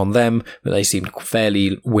mind trick on them, but they seemed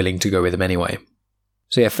fairly willing to go with him anyway.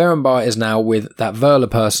 So yeah, Ferren Bar is now with that Verla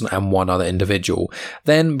person and one other individual.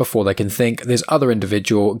 Then, before they can think, this other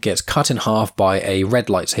individual gets cut in half by a red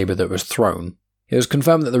lightsaber that was thrown. It was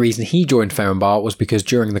confirmed that the reason he joined Ferren Bar was because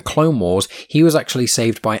during the Clone Wars, he was actually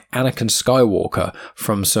saved by Anakin Skywalker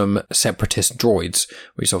from some separatist droids,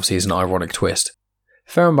 which obviously is an ironic twist.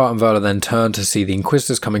 Ferren Bar and Verla then turn to see the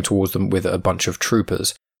Inquisitors coming towards them with a bunch of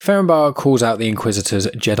troopers. Ferren Bar calls out the Inquisitors'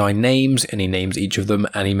 Jedi names, and he names each of them,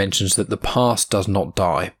 and he mentions that the past does not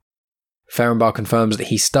die. Ferren Bar confirms that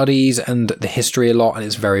he studies and the history a lot, and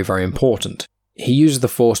it's very, very important. He uses the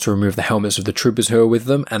Force to remove the helmets of the troopers who are with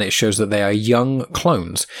them, and it shows that they are young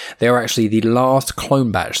clones. They are actually the last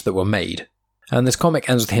clone batch that were made. And this comic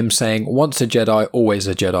ends with him saying, once a Jedi, always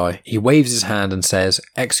a Jedi. He waves his hand and says,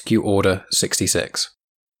 execute Order 66.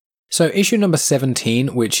 So issue number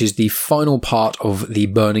 17, which is the final part of the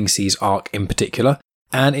Burning Seas arc in particular,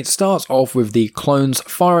 and it starts off with the clones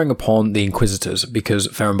firing upon the Inquisitors because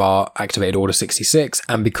Ferren Bar activated Order 66,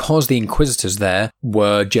 and because the Inquisitors there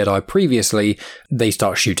were Jedi previously, they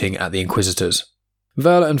start shooting at the Inquisitors.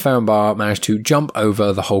 Verla and Ferren Bar manage to jump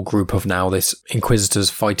over the whole group of now this Inquisitors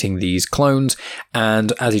fighting these clones,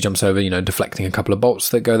 and as he jumps over, deflecting a couple of bolts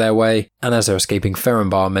that go their way, and as they're escaping, Ferren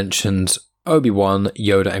Bar mentions Obi-Wan,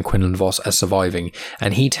 Yoda and Quinlan Vos as surviving,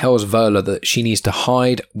 and he tells Verla that she needs to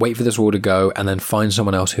hide, wait for this war to go, and then find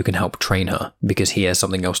someone else who can help train her, because he has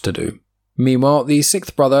something else to do. Meanwhile, the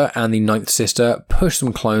 6th brother and the 9th sister push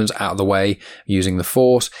some clones out of the way using the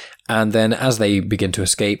Force, and then as they begin to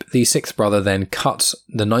escape, the 6th brother then cuts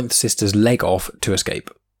the 9th sister's leg off to escape.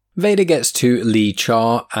 Vader gets to Lee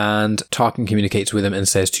Char, and Tarkin communicates with him and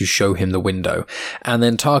says to show him the window. And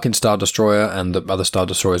then Tarkin's Star Destroyer and the other Star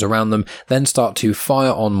Destroyers around them then start to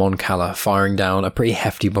fire on Mon Cala, firing down a pretty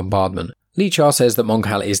hefty bombardment. Lee Char says that Mon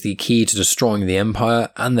Cala is the key to destroying the Empire,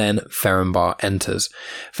 and then Ferenbar enters.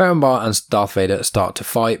 Ferenbar and Darth Vader start to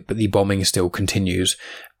fight, but the bombing still continues.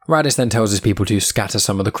 Raddus then tells his people to scatter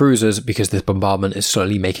some of the cruisers because this bombardment is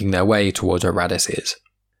slowly making their way towards where Raddus is.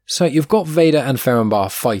 So you've got Vader and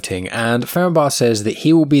Ferenbar fighting, and Ferenbar says that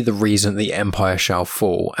he will be the reason the Empire shall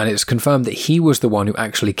fall, and it's confirmed that he was the one who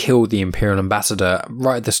actually killed the Imperial Ambassador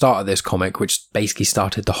right at the start of this comic, which basically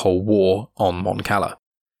started the whole war on Mon Cala.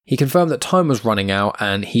 He confirmed that time was running out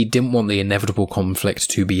and he didn't want the inevitable conflict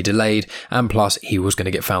to be delayed, and plus he was going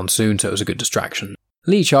to get found soon, so it was a good distraction.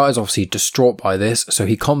 Lee Char is obviously distraught by this, so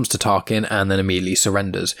he comms to Tarkin and then immediately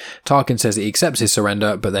surrenders. Tarkin says that he accepts his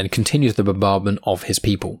surrender, but then continues the bombardment of his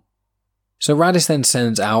people. So Raddus then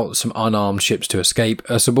sends out some unarmed ships to escape.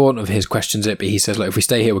 A subordinate of his questions it, but he says, look, if we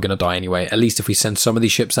stay here, we're going to die anyway. At least if we send some of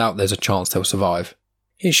these ships out, there's a chance they'll survive.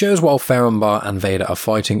 It shows while Ferenbar and Vader are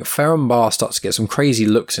fighting, Ferenbar starts to get some crazy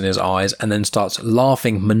looks in his eyes and then starts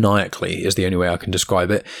laughing maniacally, is the only way I can describe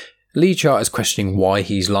it. Lee Char is questioning why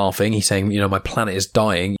he's laughing. He's saying, my planet is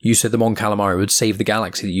dying. You said the Mon Calamari would save the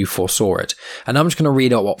galaxy, that you foresaw it. And I'm just going to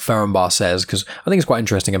read out what Ferenbar says, because I think it's quite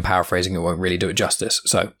interesting, and paraphrasing it won't really do it justice.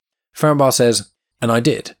 So, Ferenbar says, "And I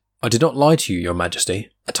did not lie to you, your majesty.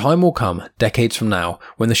 A time will come, decades from now,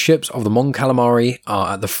 when the ships of the Mon Calamari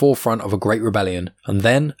are at the forefront of a great rebellion, and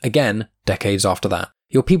then, again, decades after that.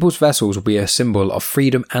 Your people's vessels will be a symbol of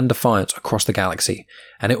freedom and defiance across the galaxy.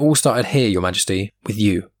 And it all started here, your majesty, with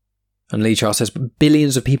you." And Lee Char says, "But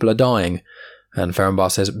billions of people are dying." And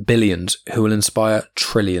Ferenbar says, "Billions, who will inspire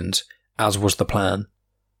trillions, as was the plan."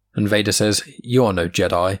 And Vader says, "You are no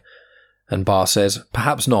Jedi." And Bar says,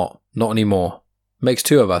 "Perhaps not anymore. Makes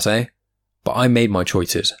two of us, eh? But I made my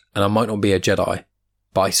choices, and I might not be a Jedi,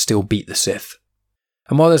 but I still beat the Sith."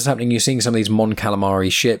 And while this is happening, you're seeing some of these Mon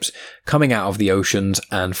Calamari ships coming out of the oceans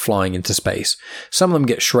and flying into space. Some of them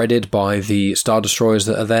get shredded by the Star Destroyers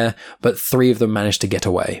that are there, but 3 of them manage to get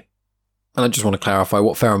away. And I just want to clarify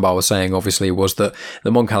what Ferenbar was saying, obviously, was that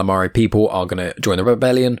the Mon Calamari people are going to join the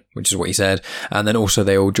rebellion, which is what he said, and then also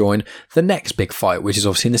they all join the next big fight, which is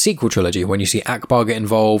obviously in the sequel trilogy, when you see Ackbar get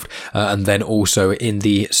involved, and then also in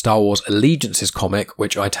the Star Wars Allegiances comic,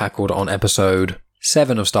 which I tackled on episode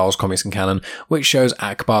 7 of Star Wars Comics and Canon, which shows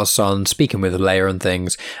Ackbar's son speaking with Leia and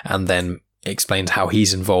things, and then explains how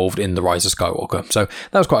he's involved in the Rise of Skywalker. So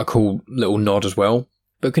that was quite a cool little nod as well.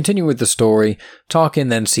 But continuing with the story, Tarkin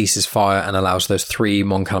then ceases fire and allows those 3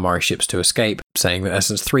 Mon Calamari ships to escape, saying that in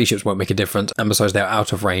essence 3 ships won't make a difference, and besides they're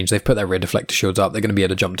out of range, they've put their rear deflector shields up, they're going to be able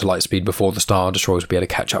to jump to light speed before the Star Destroyers will be able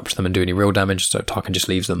to catch up to them and do any real damage, so Tarkin just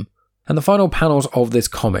leaves them. And the final panels of this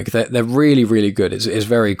comic, they're really, really good. It's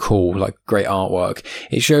very cool, like great artwork.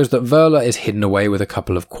 It shows that Verla is hidden away with a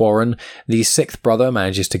couple of Quarren, the 6th brother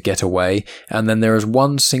manages to get away, and then there is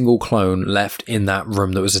one single clone left in that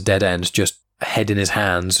room that was a dead end, just head in his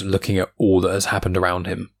hands, looking at all that has happened around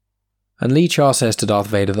him. And Lee Char says to Darth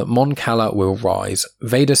Vader that Mon Cala will rise.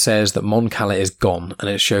 Vader says that Mon Cala is gone, and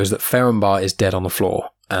it shows that Ferenbar is dead on the floor.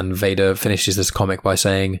 And Vader finishes this comic by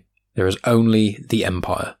saying, "There is only the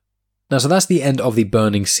Empire." Now, so that's the end of the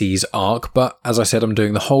Burning Seas arc, but as I said, I'm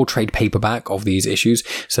doing the whole trade paperback of these issues,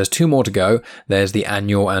 so there's 2 more to go. There's the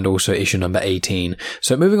annual and also issue number 18.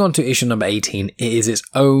 So moving on to issue number 18, it is its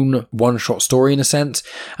own one-shot story in a sense,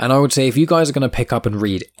 and I would say if you guys are going to pick up and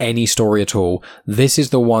read any story at all, this is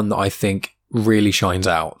the one that I think really shines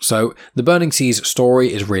out. So the Burning Seas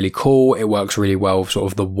story is really cool. It works really well with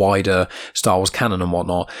sort of the wider Star Wars canon and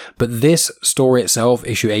whatnot. But this story itself,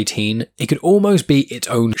 issue 18, it could almost be its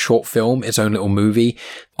own short film, its own little movie.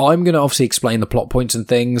 I'm going to obviously explain the plot points and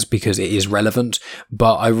things because it is relevant,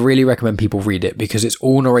 but I really recommend people read it because it's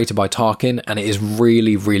all narrated by Tarkin and it is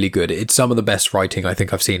really, really good. It's some of the best writing I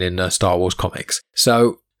think I've seen in Star Wars comics.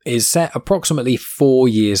 So is set approximately 4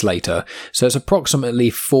 years later, so it's approximately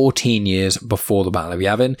 14 years before the Battle of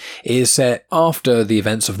Yavin. It is set after the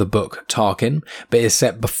events of the book Tarkin, but it is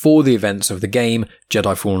set before the events of the game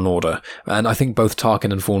Jedi Fallen Order, and I think both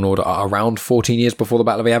Tarkin and Fallen Order are around 14 years before the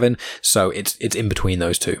Battle of Yavin, so it's in between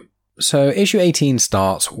those two. So issue 18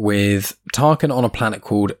 starts with Tarkin on a planet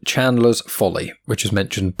called Chandler's Folly, which is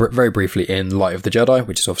mentioned very briefly in Light of the Jedi,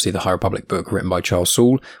 which is obviously the High Republic book written by Charles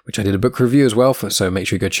Soule, which I did a book review as well, so make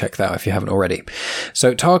sure you go check that out if you haven't already.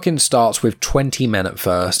 So Tarkin starts with 20 men at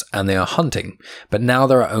first, and they are hunting, but now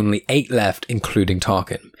there are only 8 left, including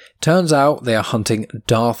Tarkin. Turns out they are hunting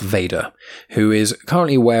Darth Vader, who is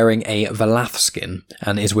currently wearing a Valath skin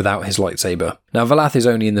and is without his lightsaber. Now, Valath is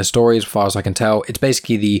only in the story, as far as I can tell. It's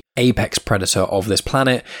basically the apex predator of this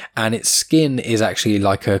planet, and its skin is actually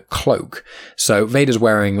like a cloak. So Vader's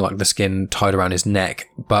wearing like the skin tied around his neck,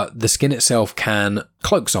 but the skin itself can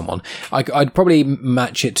cloak someone. I'd probably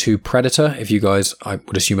match it to Predator. If you guys, I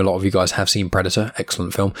would assume a lot of you guys have seen Predator,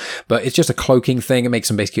 excellent film, but it's just a cloaking thing. It makes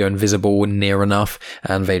him basically invisible near enough,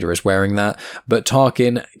 and Vader is wearing that. But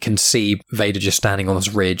Tarkin can see Vader just standing on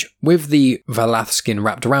this ridge with the Valath skin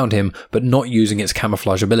wrapped around him, but not using its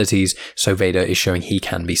camouflage abilities, so Vader is showing he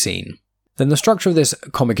can be seen. Then the structure of this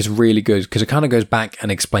comic is really good because it kind of goes back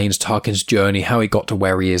and explains Tarkin's journey, how he got to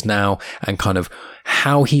where he is now, and kind of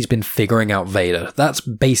how he's been figuring out Vader. That's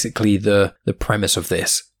basically the premise of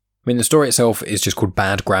this. I mean, the story itself is just called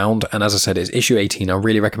Bad Ground, and as I said, it's issue 18. I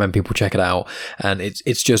really recommend people check it out, and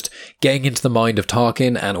it's just getting into the mind of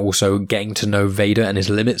Tarkin and also getting to know Vader and his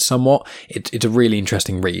limits somewhat. It's a really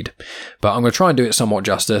interesting read, but I'm going to try and do it somewhat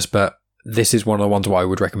justice, but this is one of the ones where I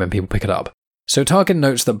would recommend people pick it up. So Tarkin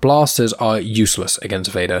notes that blasters are useless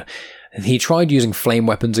against Vader. He tried using flame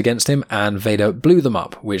weapons against him, and Vader blew them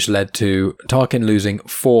up, which led to Tarkin losing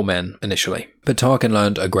 4 men initially. But Tarkin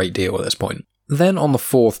learned a great deal at this point. Then on the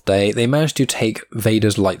 4th day, they managed to take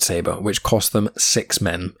Vader's lightsaber, which cost them 6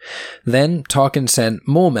 men. Then Tarkin sent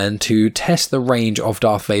more men to test the range of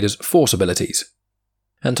Darth Vader's Force abilities.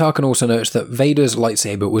 And Tarkin also notes that Vader's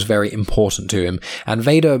lightsaber was very important to him, and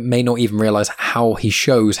Vader may not even realise how he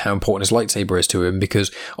shows how important his lightsaber is to him,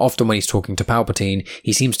 because often when he's talking to Palpatine,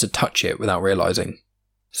 he seems to touch it without realising.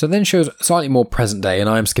 So then shows slightly more present day, and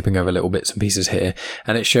I am skipping over little bits and pieces here,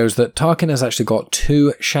 and it shows that Tarkin has actually got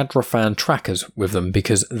 2 Shadrafan trackers with them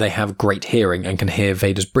because they have great hearing and can hear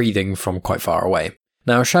Vader's breathing from quite far away.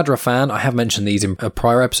 Now, Shadrafan, I have mentioned these in a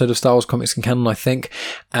prior episode of Star Wars Comics and Canon, I think,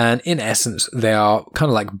 and in essence, they are kind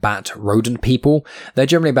of like bat rodent people. They're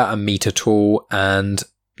generally about a meter tall, and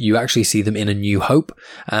you actually see them in A New Hope,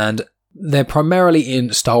 and they're primarily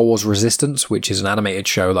in Star Wars Resistance, which is an animated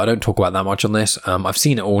show that I don't talk about that much on this. I've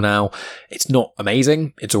seen it all now. It's not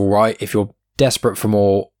amazing. It's alright. If you're desperate for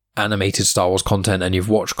more animated Star Wars content and you've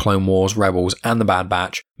watched Clone Wars, Rebels, and The Bad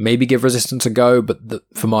Batch, maybe give Resistance a go, but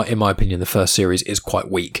in my opinion, the first series is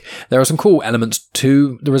quite weak. There are some cool elements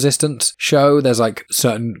to the Resistance show. There's like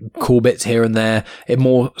certain cool bits here and there. It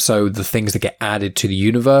more so the things that get added to the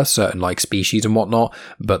universe, certain like species and whatnot,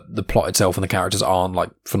 but the plot itself and the characters aren't like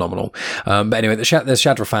phenomenal. But anyway, there's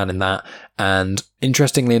Shadrafan in that, and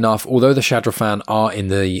interestingly enough, although the Shadrafan are in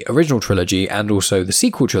the original trilogy and also the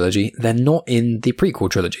sequel trilogy, they're not in the prequel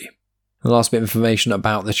trilogy. The last bit of information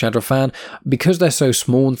about the Shadrafan: because they're so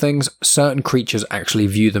small and things, certain creatures actually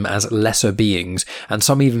view them as lesser beings, and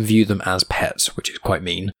some even view them as pets, which is quite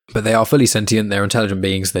mean. But they are fully sentient, they're intelligent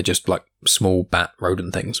beings, they're just like small bat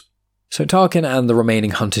rodent things. So Tarkin and the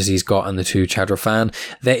remaining hunters he's got and the 2 Shadrafan,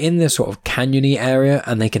 they're in this sort of canyon-y area,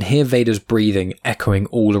 and they can hear Vader's breathing echoing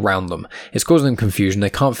all around them. It's causing them confusion,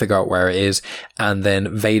 they can't figure out where it is, and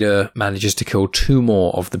then Vader manages to kill 2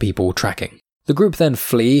 more of the people tracking. The group then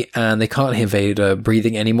flee, and they can't hear Vader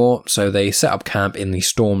breathing anymore, so they set up camp in the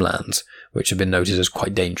Stormlands, which have been noted as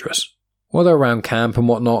quite dangerous. While they're around camp and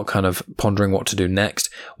whatnot, kind of pondering what to do next,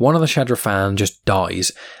 one of the Shadrafan just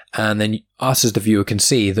dies, and then us as the viewer can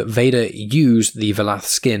see that Vader used the Valath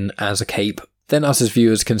skin as a cape. Then us as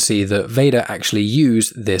viewers can see that Vader actually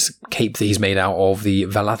used this cape that he's made out of the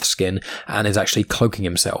Valath skin and is actually cloaking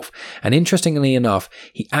himself. And interestingly enough,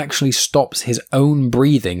 he actually stops his own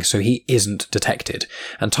breathing so he isn't detected.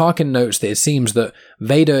 And Tarkin notes that it seems that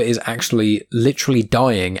Vader is actually literally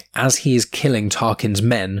dying as he is killing Tarkin's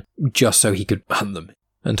men just so he could hunt them.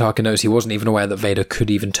 And Tarkin knows he wasn't even aware that Vader could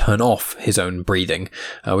even turn off his own breathing,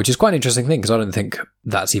 which is quite an interesting thing because I don't think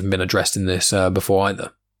that's even been addressed in this before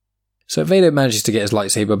either. So Vader manages to get his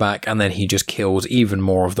lightsaber back, and then he just kills even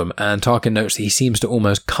more of them, and Tarkin notes that he seems to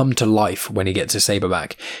almost come to life when he gets his saber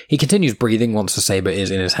back. He continues breathing once the saber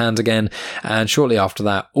is in his hands again, and shortly after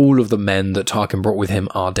that, all of the men that Tarkin brought with him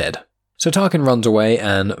are dead. So Tarkin runs away,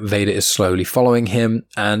 and Vader is slowly following him,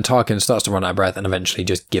 and Tarkin starts to run out of breath and eventually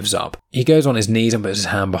just gives up. He goes on his knees and puts his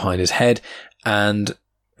hand behind his head, and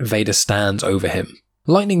Vader stands over him.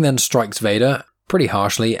 Lightning then strikes Vader pretty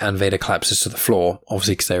harshly, and Vader collapses to the floor,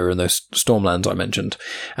 obviously because they were in those Stormlands I mentioned.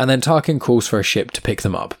 And then Tarkin calls for a ship to pick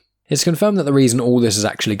them up. It's confirmed that the reason all this is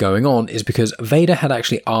actually going on is because Vader had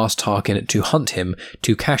actually asked Tarkin to hunt him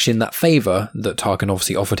to cash in that favour that Tarkin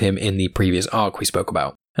obviously offered him in the previous arc we spoke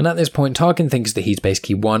about. And at this point, Tarkin thinks that he's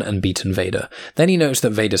basically won and beaten Vader. Then he notes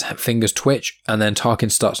that Vader's fingers twitch, and then Tarkin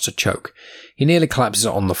starts to choke. He nearly collapses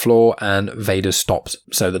on the floor, and Vader stops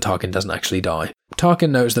so that Tarkin doesn't actually die.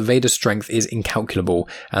 Tarkin notes that Vader's strength is incalculable,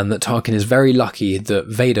 and that Tarkin is very lucky that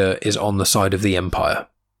Vader is on the side of the Empire.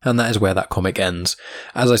 And that is where that comic ends.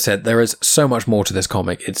 As I said, there is so much more to this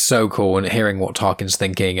comic. It's so cool, and hearing what Tarkin's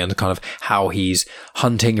thinking and kind of how he's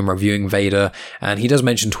hunting and reviewing Vader. And he does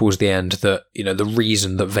mention towards the end that, the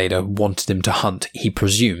reason that Vader wanted him to hunt, he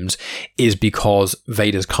presumes, is because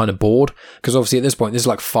Vader's kind of bored. Because obviously at this point, this is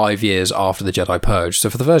like 5 years after the Jedi Purge. So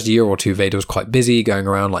for the first year or two, Vader was quite busy going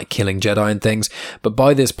around like killing Jedi and things. But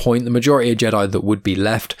by this point, the majority of Jedi that would be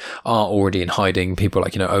left are already in hiding. People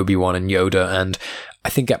like, Obi-Wan and Yoda, and I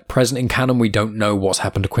think at present in canon, we don't know what's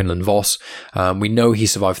happened to Quinlan Vos. We know he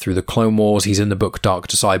survived through the Clone Wars. He's in the book Dark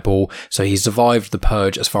Disciple, so he's survived the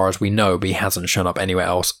Purge as far as we know, but he hasn't shown up anywhere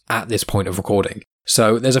else at this point of recording.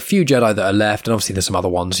 So there's a few Jedi that are left, and obviously there's some other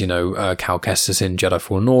ones, Cal Kestis in Jedi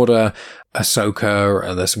Fallen Order, Ahsoka,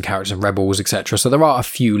 and there's some characters in Rebels, etc. So there are a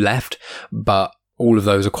few left, but all of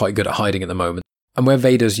those are quite good at hiding at the moment. And where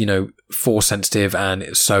Vader's, Force sensitive and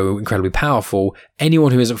is so incredibly powerful,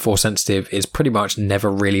 anyone who isn't Force sensitive is pretty much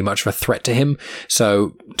never really much of a threat to him.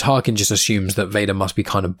 So Tarkin just assumes that Vader must be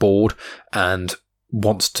kind of bored and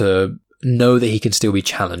wants to know that he can still be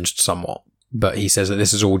challenged somewhat. But he says that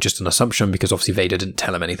this is all just an assumption because obviously Vader didn't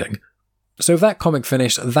tell him anything. So with that comic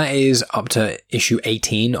finished, that is up to issue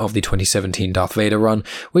 18 of the 2017 Darth Vader run,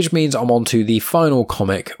 which means I'm on to the final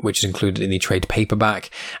comic, which is included in the trade paperback,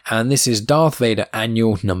 and this is Darth Vader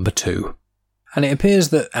Annual Number 2. And it appears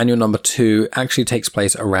that Annual Number 2 actually takes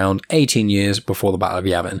place around 18 years before the Battle of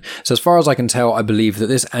Yavin. So as far as I can tell, I believe that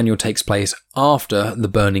this annual takes place after the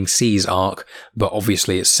Burning Seas arc, but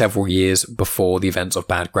obviously it's several years before the events of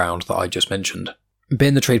Bad Ground that I just mentioned.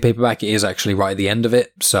 Being the trade paperback, it is actually right at the end of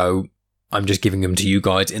it, so I'm just giving them to you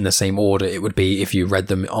guys in the same order it would be if you read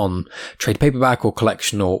them on trade paperback or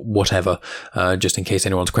collection or whatever, just in case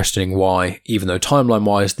anyone's questioning why, even though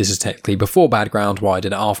timeline-wise this is technically before Bad Ground, why I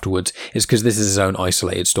did it afterwards, is because this is his own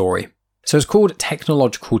isolated story. So it's called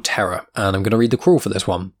Technological Terror, and I'm going to read the crawl for this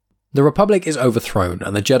one. The Republic is overthrown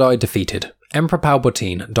and the Jedi defeated. Emperor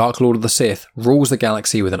Palpatine, Dark Lord of the Sith, rules the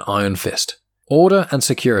galaxy with an iron fist. Order and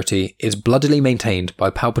security is bloodily maintained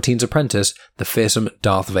by Palpatine's apprentice, the fearsome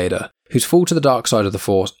Darth Vader, whose fall to the dark side of the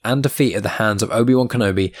Force and defeat at the hands of Obi-Wan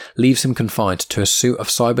Kenobi leaves him confined to a suit of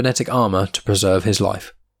cybernetic armour to preserve his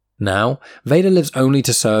life. Now, Vader lives only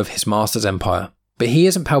to serve his master's empire, but he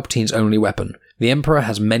isn't Palpatine's only weapon. The Emperor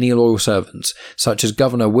has many loyal servants, such as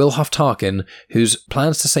Governor Wilhuff Tarkin, whose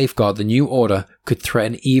plans to safeguard the New Order could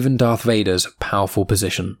threaten even Darth Vader's powerful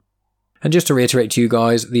position. And just to reiterate to you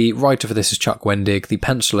guys, the writer for this is Chuck Wendig, the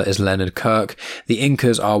penciler is Leonard Kirk, the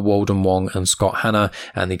inkers are Walden Wong and Scott Hanna,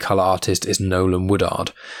 and the colour artist is Nolan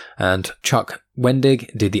Woodard. And Chuck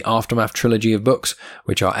Wendig did the Aftermath trilogy of books,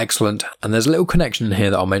 which are excellent, and there's a little connection in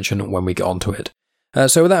here that I'll mention when we get onto it.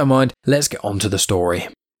 So with that in mind, let's get on to the story.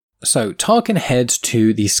 So, Tarkin heads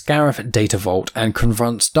to the Scarif data vault and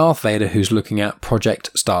confronts Darth Vader, who's looking at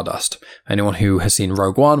Project Stardust. Anyone who has seen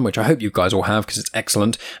Rogue One, which I hope you guys all have because it's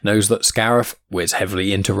excellent, knows that Scarif was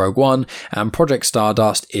heavily into Rogue One, and Project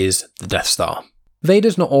Stardust is the Death Star.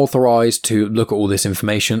 Vader's not authorized to look at all this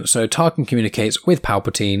information, so Tarkin communicates with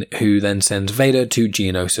Palpatine, who then sends Vader to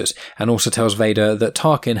Geonosis, and also tells Vader that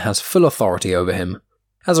Tarkin has full authority over him.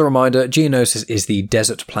 As a reminder, Geonosis is the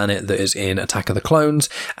desert planet that is in Attack of the Clones,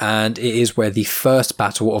 and it is where the first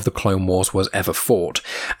battle of the Clone Wars was ever fought.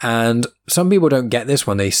 And some people don't get this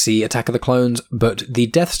when they see Attack of the Clones, but the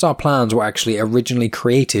Death Star plans were actually originally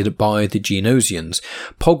created by the Geonosians.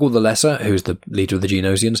 Poggle the Lesser, who's the leader of the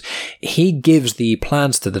Geonosians, he gives the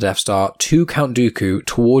plans to the Death Star to Count Dooku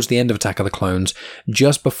towards the end of Attack of the Clones,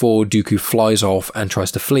 just before Dooku flies off and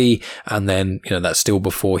tries to flee, and then, that's still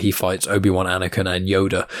before he fights Obi-Wan, Anakin, and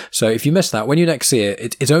Yoda. So if you missed that, when you next see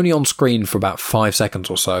it, it's only on screen for about 5 seconds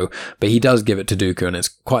or so, but he does give it to Dooku, and it's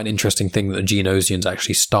quite an interesting thing that the Geonosians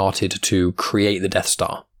actually started to create the Death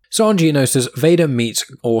Star. So on Geonosis, Vader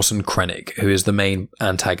meets Orson Krennic, who is the main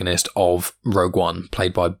antagonist of Rogue One,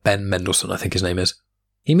 played by Ben Mendelsohn, I think his name is.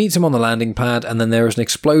 He meets him on the landing pad, and then there is an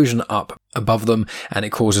explosion up above them, and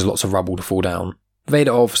it causes lots of rubble to fall down.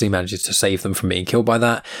 Vader obviously manages to save them from being killed by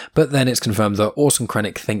that, but then it's confirmed that Orson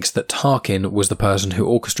Krennic thinks that Tarkin was the person who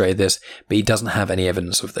orchestrated this, but he doesn't have any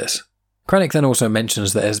evidence of this. Krennic then also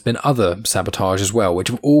mentions that there's been other sabotage as well, which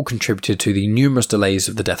have all contributed to the numerous delays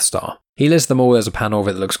of the Death Star. He lists them all. There's a panel of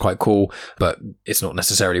it that looks quite cool, but it's not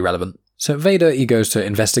necessarily relevant. So Vader, he goes to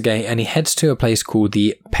investigate and he heads to a place called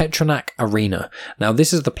the Petronac Arena. Now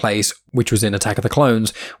this is the place which was in Attack of the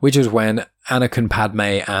Clones, which is when Anakin,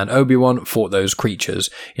 Padme and Obi-Wan fought those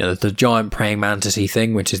creatures. You know, the giant praying mantis-y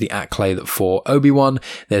thing, which is the Acklay that fought Obi-Wan.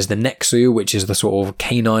 There's the Nexu, which is the sort of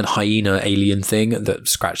canine hyena alien thing that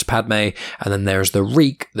scratched Padme. And then there's the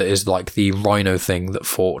Reek, that is like the rhino thing that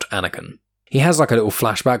fought Anakin. He has like a little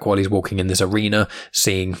flashback while he's walking in this arena,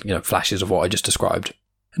 seeing, flashes of what I just described.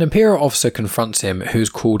 An Imperial officer confronts him who's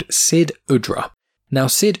called Sid Udra. Now,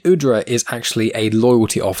 Sid Udra is actually a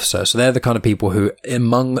loyalty officer, so they're the kind of people who,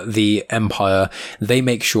 among the Empire, they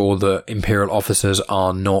make sure that Imperial officers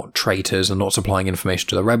are not traitors and not supplying information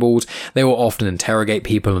to the rebels. They will often interrogate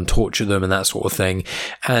people and torture them and that sort of thing.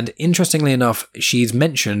 And interestingly enough, she's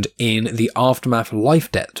mentioned in the Aftermath Life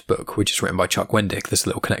Debt book, which is written by Chuck Wendick, this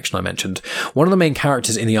little connection I mentioned. One of the main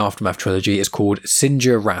characters in the Aftermath trilogy is called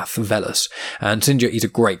Sinjar Rath Velas. And Sinjar, he's a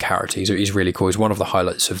great character. He's really cool. He's one of the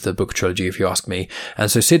highlights of the book trilogy, if you ask me.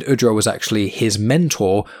 And so Sid Udra was actually his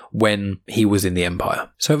mentor when he was in the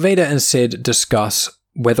Empire. So Vader and Sid discuss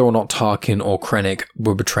whether or not Tarkin or Krennic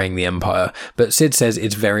were betraying the Empire, but Sid says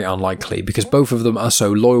it's very unlikely because both of them are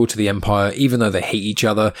so loyal to the Empire. Even though they hate each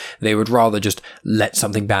other, they would rather just let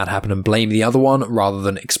something bad happen and blame the other one rather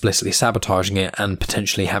than explicitly sabotaging it and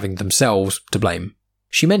potentially having themselves to blame.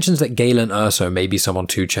 She mentions that Galen Erso may be someone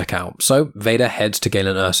to check out, so Vader heads to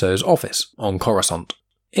Galen Erso's office on Coruscant.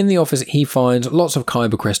 In the office, he finds lots of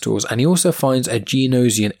kyber crystals, and he also finds a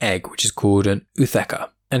Geonosian egg, which is called an Utheka,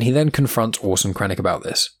 and he then confronts Orson Krennic about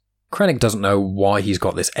this. Krennic doesn't know why he's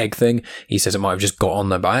got this egg thing. He says it might have just got on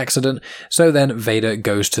there by accident. So then Vader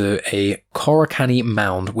goes to a Korokani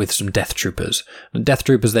mound with some Death Troopers. The Death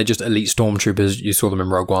Troopers, they're just elite stormtroopers. You saw them in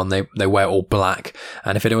Rogue One. They wear all black.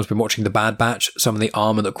 And if anyone's been watching The Bad Batch, some of the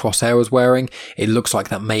armor that Crosshair was wearing, it looks like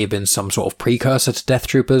that may have been some sort of precursor to Death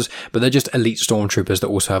Troopers, but they're just elite stormtroopers that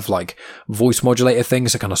also have like voice modulator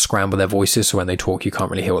things that kind of scramble their voices. So when they talk, you can't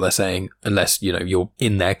really hear what they're saying unless, you're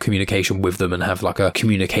in their communication with them and have like a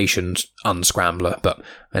communication unscrambler. But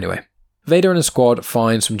anyway, Vader and his squad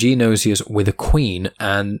find some Geonosians with a queen,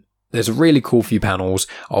 and there's a really cool few panels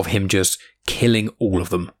of him just killing all of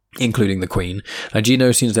them, including the queen. Now,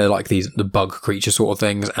 Geonosians, they're like the bug creature sort of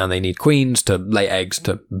things, and they need queens to lay eggs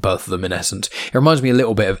to birth them, in essence. It reminds me a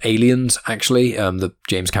little bit of Aliens, actually, the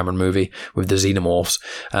James Cameron movie with the xenomorphs,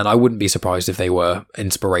 and I wouldn't be surprised if they were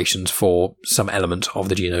inspirations for some element of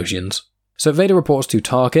the Geonosians. So Vader reports to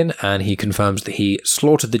Tarkin, and he confirms that he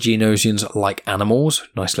slaughtered the Geonosians like animals.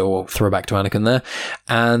 Nice little throwback to Anakin there.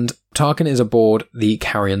 And Tarkin is aboard the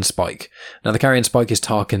Carrion Spike. Now, the Carrion Spike is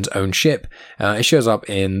Tarkin's own ship. It shows up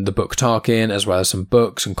in the book Tarkin, as well as some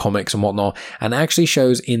books and comics and whatnot, and actually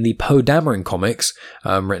shows in the Poe Dameron comics,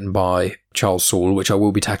 written by Charles Soule, which I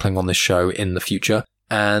will be tackling on this show in the future.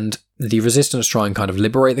 And the Resistance try and kind of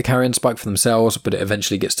liberate the Carrion Spike for themselves, but it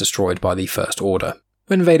eventually gets destroyed by the First Order.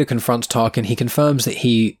 When Vader confronts Tarkin, he confirms that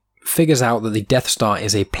he figures out that the Death Star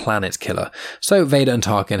is a planet killer. So Vader and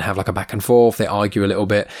Tarkin have like a back and forth, they argue a little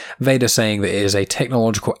bit, Vader saying that it is a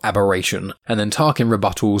technological aberration, and then Tarkin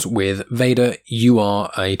rebuttals with, Vader, you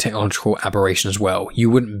are a technological aberration as well. You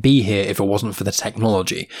wouldn't be here if it wasn't for the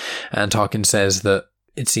technology. And Tarkin says that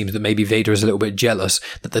it seems that maybe Vader is a little bit jealous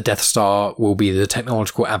that the Death Star will be the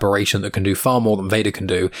technological aberration that can do far more than Vader can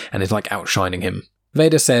do, and is like outshining him.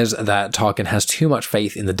 Vader says that Tarkin has too much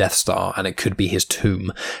faith in the Death Star and it could be his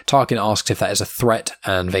tomb. Tarkin asks if that is a threat,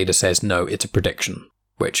 and Vader says no, it's a prediction.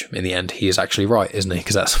 Which, in the end, he is actually right, isn't he?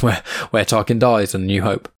 Because that's where Tarkin dies in New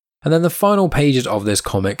Hope. And then the final pages of this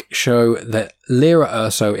comic show that Lyra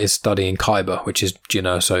Erso is studying Kyber, which is Jyn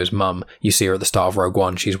Erso's mum. You see her at the start of Rogue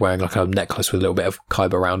One. She's wearing like a necklace with a little bit of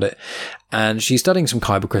Kyber around it. And she's studying some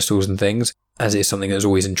Kyber crystals and things, as it's something that's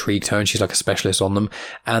always intrigued her, and she's like a specialist on them.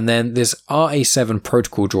 And then this RA7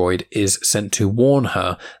 protocol droid is sent to warn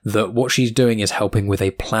her that what she's doing is helping with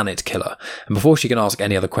a planet killer. And before she can ask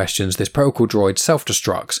any other questions, this protocol droid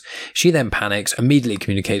self-destructs. She then panics, immediately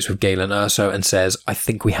communicates with Galen Erso and says, I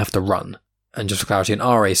think we have to run. And just for clarity, an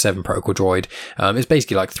RA7 protocol droid is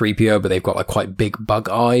basically like 3PO, but they've got like quite big bug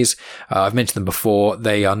eyes. I've mentioned them before.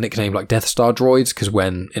 They are nicknamed like Death Star droids because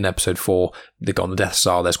when in episode 4 they got on the Death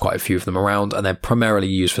Star, there's quite a few of them around, and they're primarily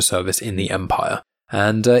used for service in the Empire.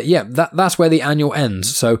 And that's where the annual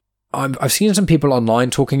ends. So I've seen some people online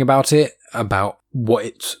talking about it, about what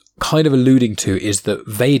it's kind of alluding to is that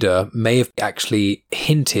Vader may have actually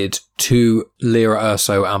hinted to Lyra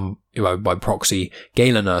Erso and by proxy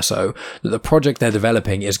Galen Erso, that the project they're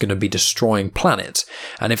developing is going to be destroying planets.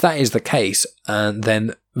 And if that is the case,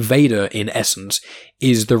 then Vader, in essence,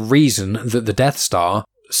 is the reason that the Death Star,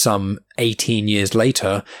 some 18 years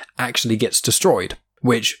later, actually gets destroyed.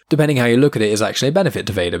 Which, depending how you look at it, is actually a benefit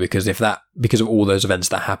to Vader, because because of all those events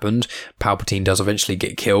that happened, Palpatine does eventually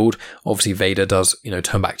get killed. Obviously, Vader does,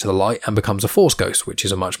 turn back to the light and becomes a Force ghost, which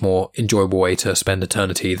is a much more enjoyable way to spend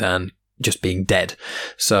eternity than just being dead.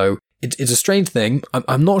 So it's a strange thing.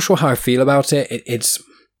 I'm not sure how I feel about it. It's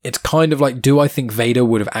kind of like, do I think Vader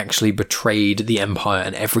would have actually betrayed the Empire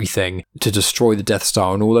and everything to destroy the Death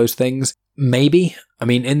Star and all those things? Maybe. I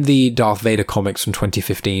mean, in the Darth Vader comics from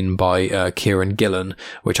 2015 by Kieran Gillen,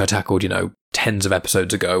 which I tackled, tens of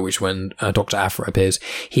episodes ago, which when Dr. Aphra appears,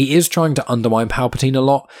 he is trying to undermine Palpatine a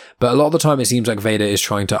lot, but a lot of the time it seems like Vader is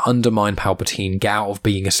trying to undermine Palpatine, get out of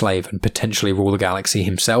being a slave, and potentially rule the galaxy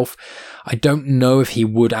himself. I don't know if he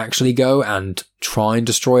would actually go and try and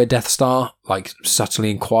destroy a Death Star, like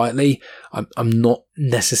subtly and quietly. I'm not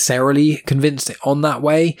necessarily convinced on that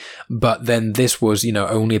way, but then this was,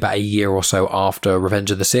 only about a year or so after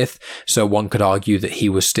Revenge of the Sith, so one could argue that he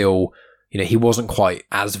was still, he wasn't quite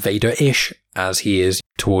as Vader-ish as he is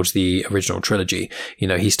towards the original trilogy.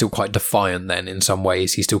 He's still quite defiant then in some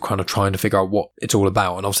ways. He's still kind of trying to figure out what it's all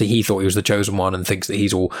about, and obviously he thought he was the chosen one and thinks that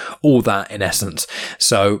he's all that in essence.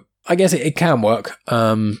 So I guess it can work.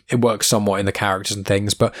 It works somewhat in the characters and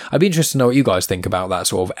things, but I'd be interested to know what you guys think about that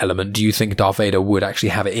sort of element. Do you think Darth Vader would actually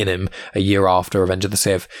have it in him a year after Revenge of the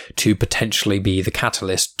Sith to potentially be the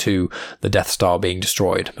catalyst to the Death Star being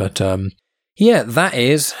destroyed? But yeah, that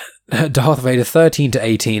is Darth Vader 13 to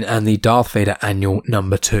 18 and the Darth Vader Annual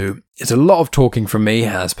number 2. It's a lot of talking from me,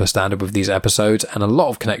 as per standard with these episodes, and a lot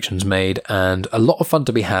of connections made, and a lot of fun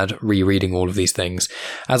to be had rereading all of these things.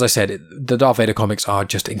 As I said, the Darth Vader comics are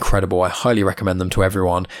just incredible. I highly recommend them to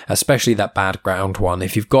everyone, especially that background one.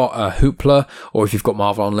 If you've got a Hoopla, or if you've got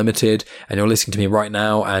Marvel Unlimited, and you're listening to me right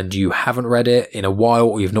now, and you haven't read it in a while,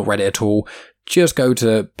 or you've not read it at all, just go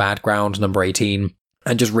to Background number 18,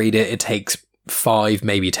 and just read it. It takes 5,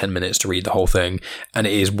 maybe 10 minutes to read the whole thing, and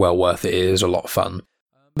it is well worth it. It is a lot of fun.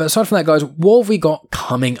 But aside from that, guys, what have we got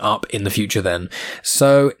coming up in the future then?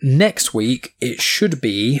 So next week, it should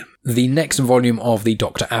be the next volume of the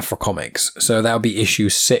Dr. Aphra comics. So that'll be issue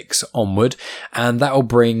 6 onward, and that'll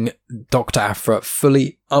bring Dr. Aphra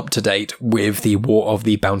fully up to date with the War of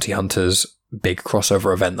the Bounty Hunters big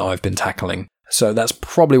crossover event that I've been tackling. So that's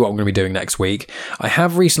probably what I'm going to be doing next week. I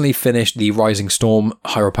have recently finished the Rising Storm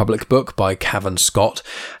High Republic book by Cavan Scott,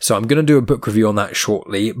 so I'm going to do a book review on that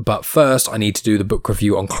shortly, but first I need to do the book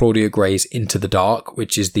review on Claudia Gray's Into the Dark,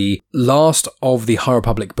 which is the last of the High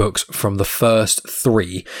Republic books from the first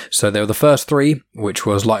 3. So there were the first 3, which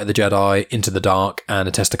was Light of the Jedi, Into the Dark, and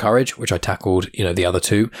A Test of Courage, which I tackled, the other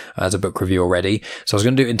 2 as a book review already. So I was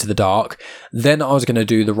going to do Into the Dark, then I was going to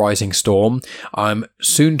do the Rising Storm. I'm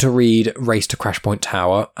soon to read Race to Crash Point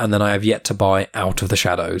Tower, and then I have yet to buy Out of the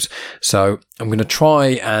Shadows. So I'm going to try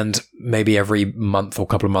and maybe every month or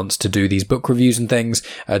couple of months to do these book reviews and things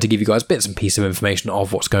to give you guys bits and pieces of information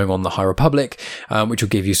of what's going on in the High Republic, which will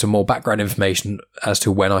give you some more background information as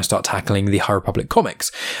to when I start tackling the High Republic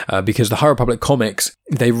comics, because the High Republic comics,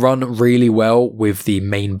 they run really well with the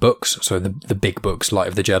main books, so the big books, Light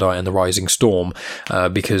of the Jedi and the Rising Storm,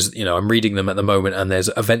 because, I'm reading them at the moment and there's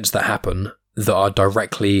events that happen that are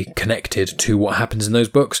directly connected to what happens in those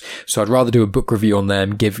books. So I'd rather do a book review on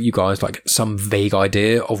them, give you guys like some vague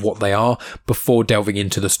idea of what they are before delving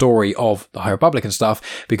into the story of the High Republic and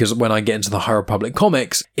stuff, because when I get into the High Republic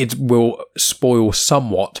comics, it will spoil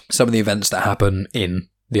somewhat some of the events that happen in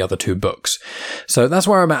the other 2 books. So that's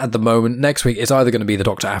where I'm at the moment. Next week it's either going to be the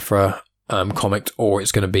Dr. Aphra comic, or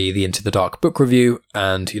it's going to be the Into the Dark book review,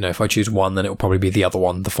 and if I choose one, then it'll probably be the other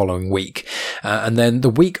one the following week, and then the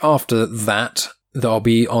week after that I'll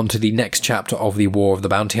be on to the next chapter of the War of the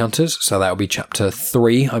Bounty Hunters, so that'll be chapter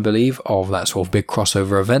 3, I believe, of that sort of big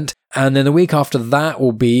crossover event. And then the week after that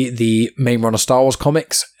will be the main run of Star Wars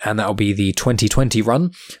comics, and that'll be the 2020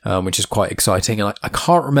 run, which is quite exciting. And I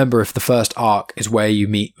can't remember if the first arc is where you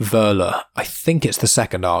meet Verla. I think it's the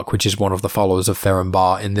second arc, which is one of the followers of Ferren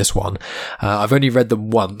Bar in this one. I've only read them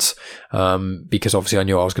once, because obviously I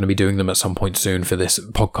knew I was going to be doing them at some point soon for this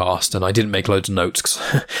podcast, and I didn't make loads of notes,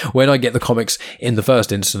 because when I get the comics in the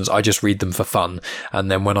first instance, I just read them for fun, and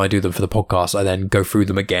then when I do them for the podcast, I then go through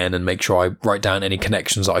them again and make sure I write down any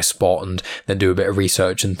connections that I spot and then do a bit of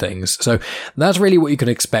research and things. So that's really what you can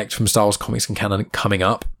expect from Star Wars comics and canon coming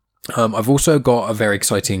up. I've also got a very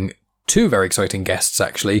exciting two very exciting guests,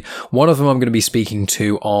 actually. One of them I'm going to be speaking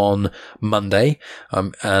to on Monday,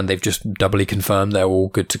 and they've just doubly confirmed they're all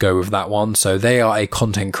good to go with that one. So they are a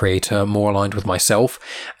content creator more aligned with myself,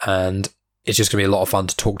 and it's just going to be a lot of fun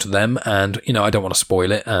to talk to them, and, I don't want to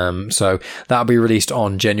spoil it. So that'll be released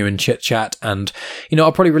on Genuine Chit Chat, and,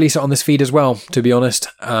 I'll probably release it on this feed as well, to be honest.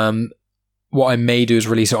 What I may do is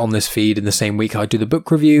release it on this feed in the same week I do the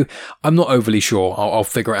book review. I'm not overly sure. I'll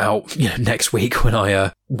figure it out next week when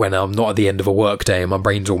I'm not at the end of a work day and my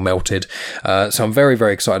brain's all melted. So I'm very,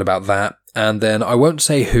 very excited about that. And then I won't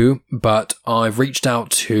say who, but I've reached out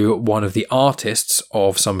to one of the artists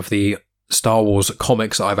of some of the Star Wars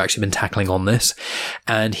comics that I've actually been tackling on this,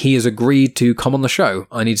 and he has agreed to come on the show.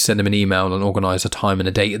 I need to send him an email and organise a time and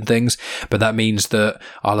a date and things, but that means that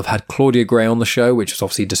I'll have had Claudia Gray on the show, which is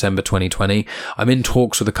obviously December 2020. I'm in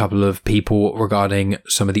talks with a couple of people regarding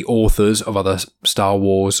some of the authors of other Star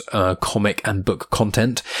Wars comic and book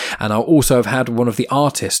content, and I'll also have had one of the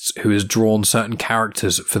artists who has drawn certain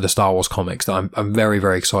characters for the Star Wars comics. That I'm very,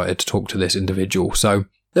 very excited to talk to this individual. So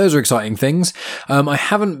those are exciting things. I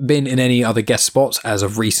haven't been in any other guest spots as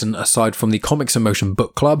of recent, aside from the Comics in Motion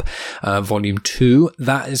Book Club, Volume 2.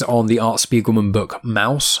 That is on the Art Spiegelman book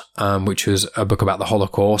Mouse, which is a book about the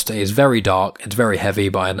Holocaust. It is very dark, it's very heavy,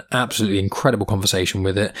 but I had an absolutely incredible conversation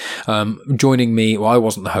with it. Joining me, I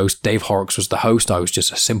wasn't the host, Dave Horrocks was the host, I was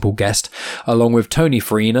just a simple guest, along with Tony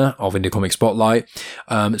Farina of Indie Comic Spotlight,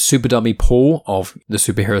 Super Dummy Paul of the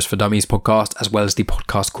Superheroes for Dummies podcast, as well as the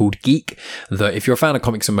podcast called Geek, that if you're a fan of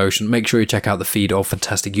comics in motion, make sure you check out the feed of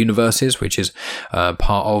Fantastic Universes, which is part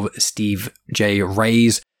of Steve J.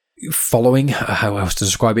 Ray's following, how else to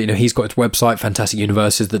describe it. He's got his website, Fantastic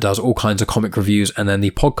Universes, that does all kinds of comic reviews, and then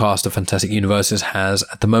the podcast of Fantastic Universes has,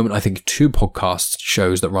 at the moment, I think 2 podcast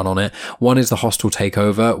shows that run on it. One is The Hostile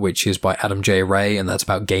Takeover, which is by Adam J. Ray, and that's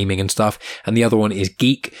about gaming and stuff, and the other one is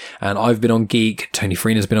Geek, and I've been on Geek, Tony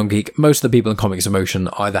Farina's been on Geek. Most of the people in Comics in Motion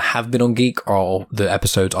either have been on Geek, or the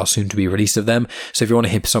episodes are soon to be released of them, so if you want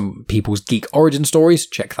to hear some people's Geek origin stories,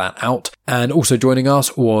 check that out. And also joining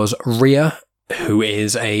us was Rhea, who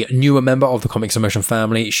is a newer member of the Comics in Motion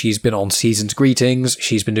family. She's been on Season's Greetings,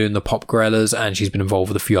 she's been doing the Pop Gorellas, and she's been involved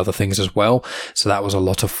with a few other things as well. So that was a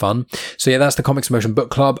lot of fun. So yeah, that's the Comics in Motion Book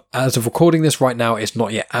Club. As of recording this right now, it's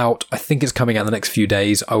not yet out. I think it's coming out in the next few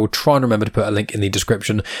days. I will try and remember to put a link in the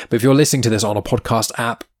description. But if you're listening to this on a podcast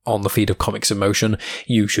app, on the feed of Comics in Motion,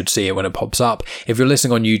 you should see it when it pops up. If you're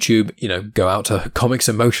listening on YouTube, go out to Comics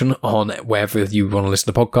in Motion on wherever you want to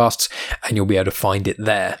listen to podcasts, and you'll be able to find it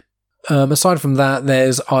there. Aside from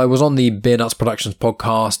that, I was on the Beer Nuts Productions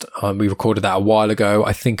podcast. We recorded that a while ago.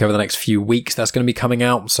 I think over the next few weeks that's going to be coming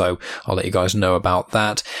out, so I'll let you guys know about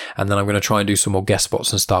that. And then I'm going to try and do some more guest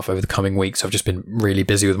spots and stuff over the coming weeks. I've just been really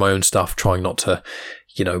busy with my own stuff, trying not to,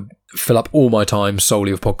 fill up all my time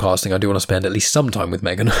solely with podcasting. I do want to spend at least some time with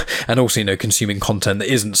Megan, and also, consuming content that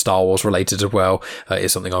isn't Star Wars related as well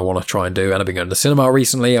is something I want to try and do. And I've been going to the cinema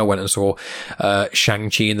recently. I went and saw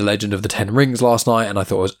Shang-Chi and the Legend of the Ten Rings last night, and I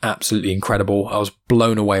thought it was absolutely incredible. I was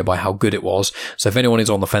blown away by how good it was. So if anyone is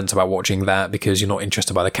on the fence about watching that because you're not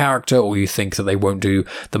interested by the character, or you think that they won't do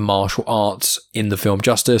the martial arts in the film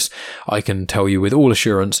justice, I can tell you with all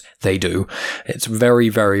assurance they do. It's very,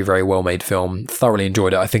 very, very well made film. Thoroughly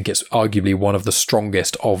enjoyed it. I think it's arguably one of the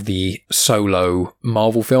strongest of the solo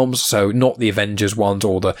Marvel films. So not the Avengers ones,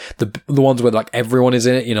 or the ones where like everyone is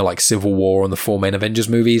in it, like Civil War and the 4 main Avengers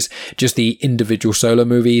movies. Just the individual solo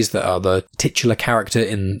movies that are the titular character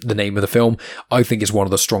in the name of the film, I think is one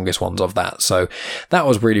of the strongest ones of that. So that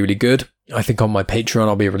was really, really good. I think on my Patreon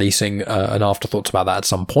I'll be releasing an afterthoughts about that at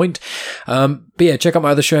some point. But yeah, check out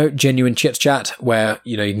my other show, Genuine Chit Chat, where,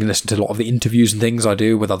 you can listen to a lot of the interviews and things I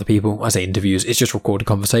do with other people. I say interviews, it's just recorded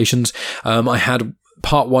conversations. I had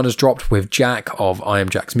part 1 has dropped with Jack of I Am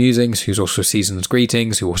Jack's Musings, who's also Season's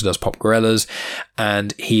Greetings, who also does Pop Gorellas,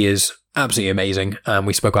 and he is absolutely amazing. And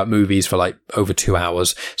we spoke about movies for like over 2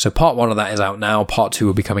 hours. So part 1 of that is out now. Part 2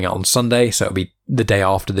 will be coming out on Sunday, so it'll be the day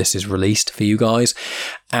after this is released for you guys.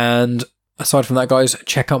 And aside from that, guys,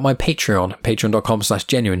 check out my Patreon,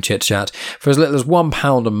 patreon.com/genuinechitchat, for as little as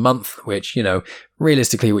 £1 a month, which,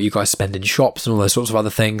 realistically what you guys spend in shops and all those sorts of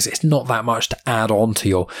other things, it's not that much to add on to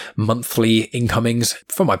your monthly incomings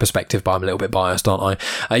from my perspective, but I'm a little bit biased, aren't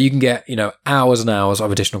I? You can get, hours and hours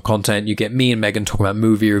of additional content. You get me and Megan talking about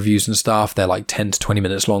movie reviews and stuff. They're like 10 to 20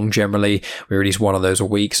 minutes long generally. We release 1 of those a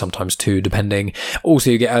week, sometimes 2 depending.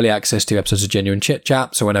 Also, you get early access to episodes of Genuine Chit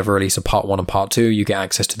Chat, so whenever I release a part 1 and part 2, you get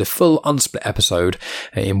access to the full unsplit episode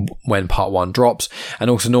when part 1 drops.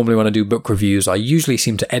 And also, normally when I do book reviews, I usually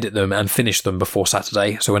seem to edit them and finish them before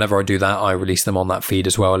Saturday. So whenever I do that, I release them on that feed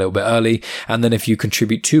as well a little bit early. And then if you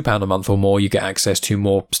contribute £2 a month or more, you get access to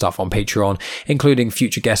more stuff on Patreon, including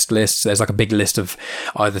future guest lists. There's like a big list of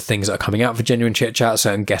either things that are coming out for Genuine Chit Chat,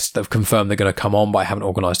 certain guests that have confirmed they're going to come on, but I haven't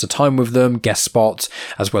organised a time with them, guest spots,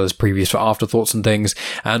 as well as previews for afterthoughts and things.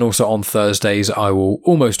 And also on Thursdays, I will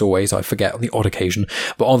almost always, I forget on the odd occasion,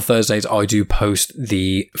 but on Thursdays, I do post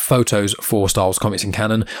the photos for Star Wars Comics in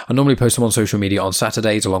Canon. I normally post them on social media on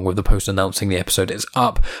Saturdays, along with the post announcing the episode is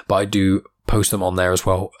up, but I do post them on there as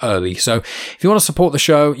well early. So if you want to support the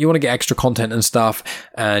show, you want to get extra content and stuff,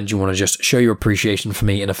 and you want to just show your appreciation for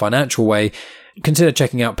me in a financial way, consider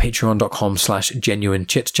checking out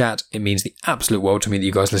patreon.com/genuinechitchat. It means the absolute world to me that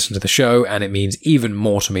you guys listen to the show, and it means even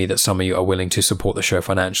more to me that some of you are willing to support the show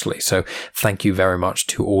financially. So thank you very much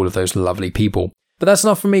to all of those lovely people. But that's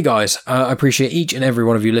enough from me, guys. I appreciate each and every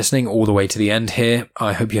one of you listening all the way to the end here.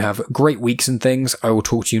 I hope you have great weeks and things. I will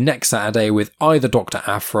talk to you next Saturday with either Dr.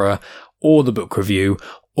 Aphra or the book review,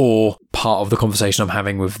 or part of the conversation I'm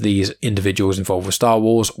having with these individuals involved with Star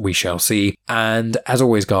Wars. We shall see. And as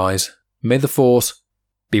always, guys, may the Force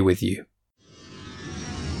be with you.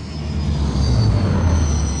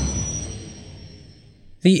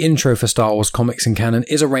 The intro for Star Wars Comics in Canon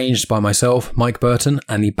is arranged by myself, Mike Burton,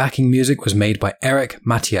 and the backing music was made by Eric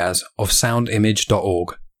Matias of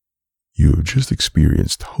soundimage.org. You have just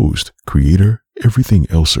experienced host, creator, everything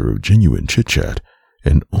elser of Genuine Chit Chat,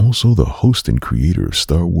 and also the host and creator of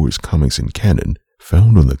Star Wars Comics in Canon,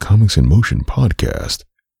 found on the Comics in Motion podcast,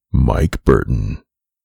 Mike Burton.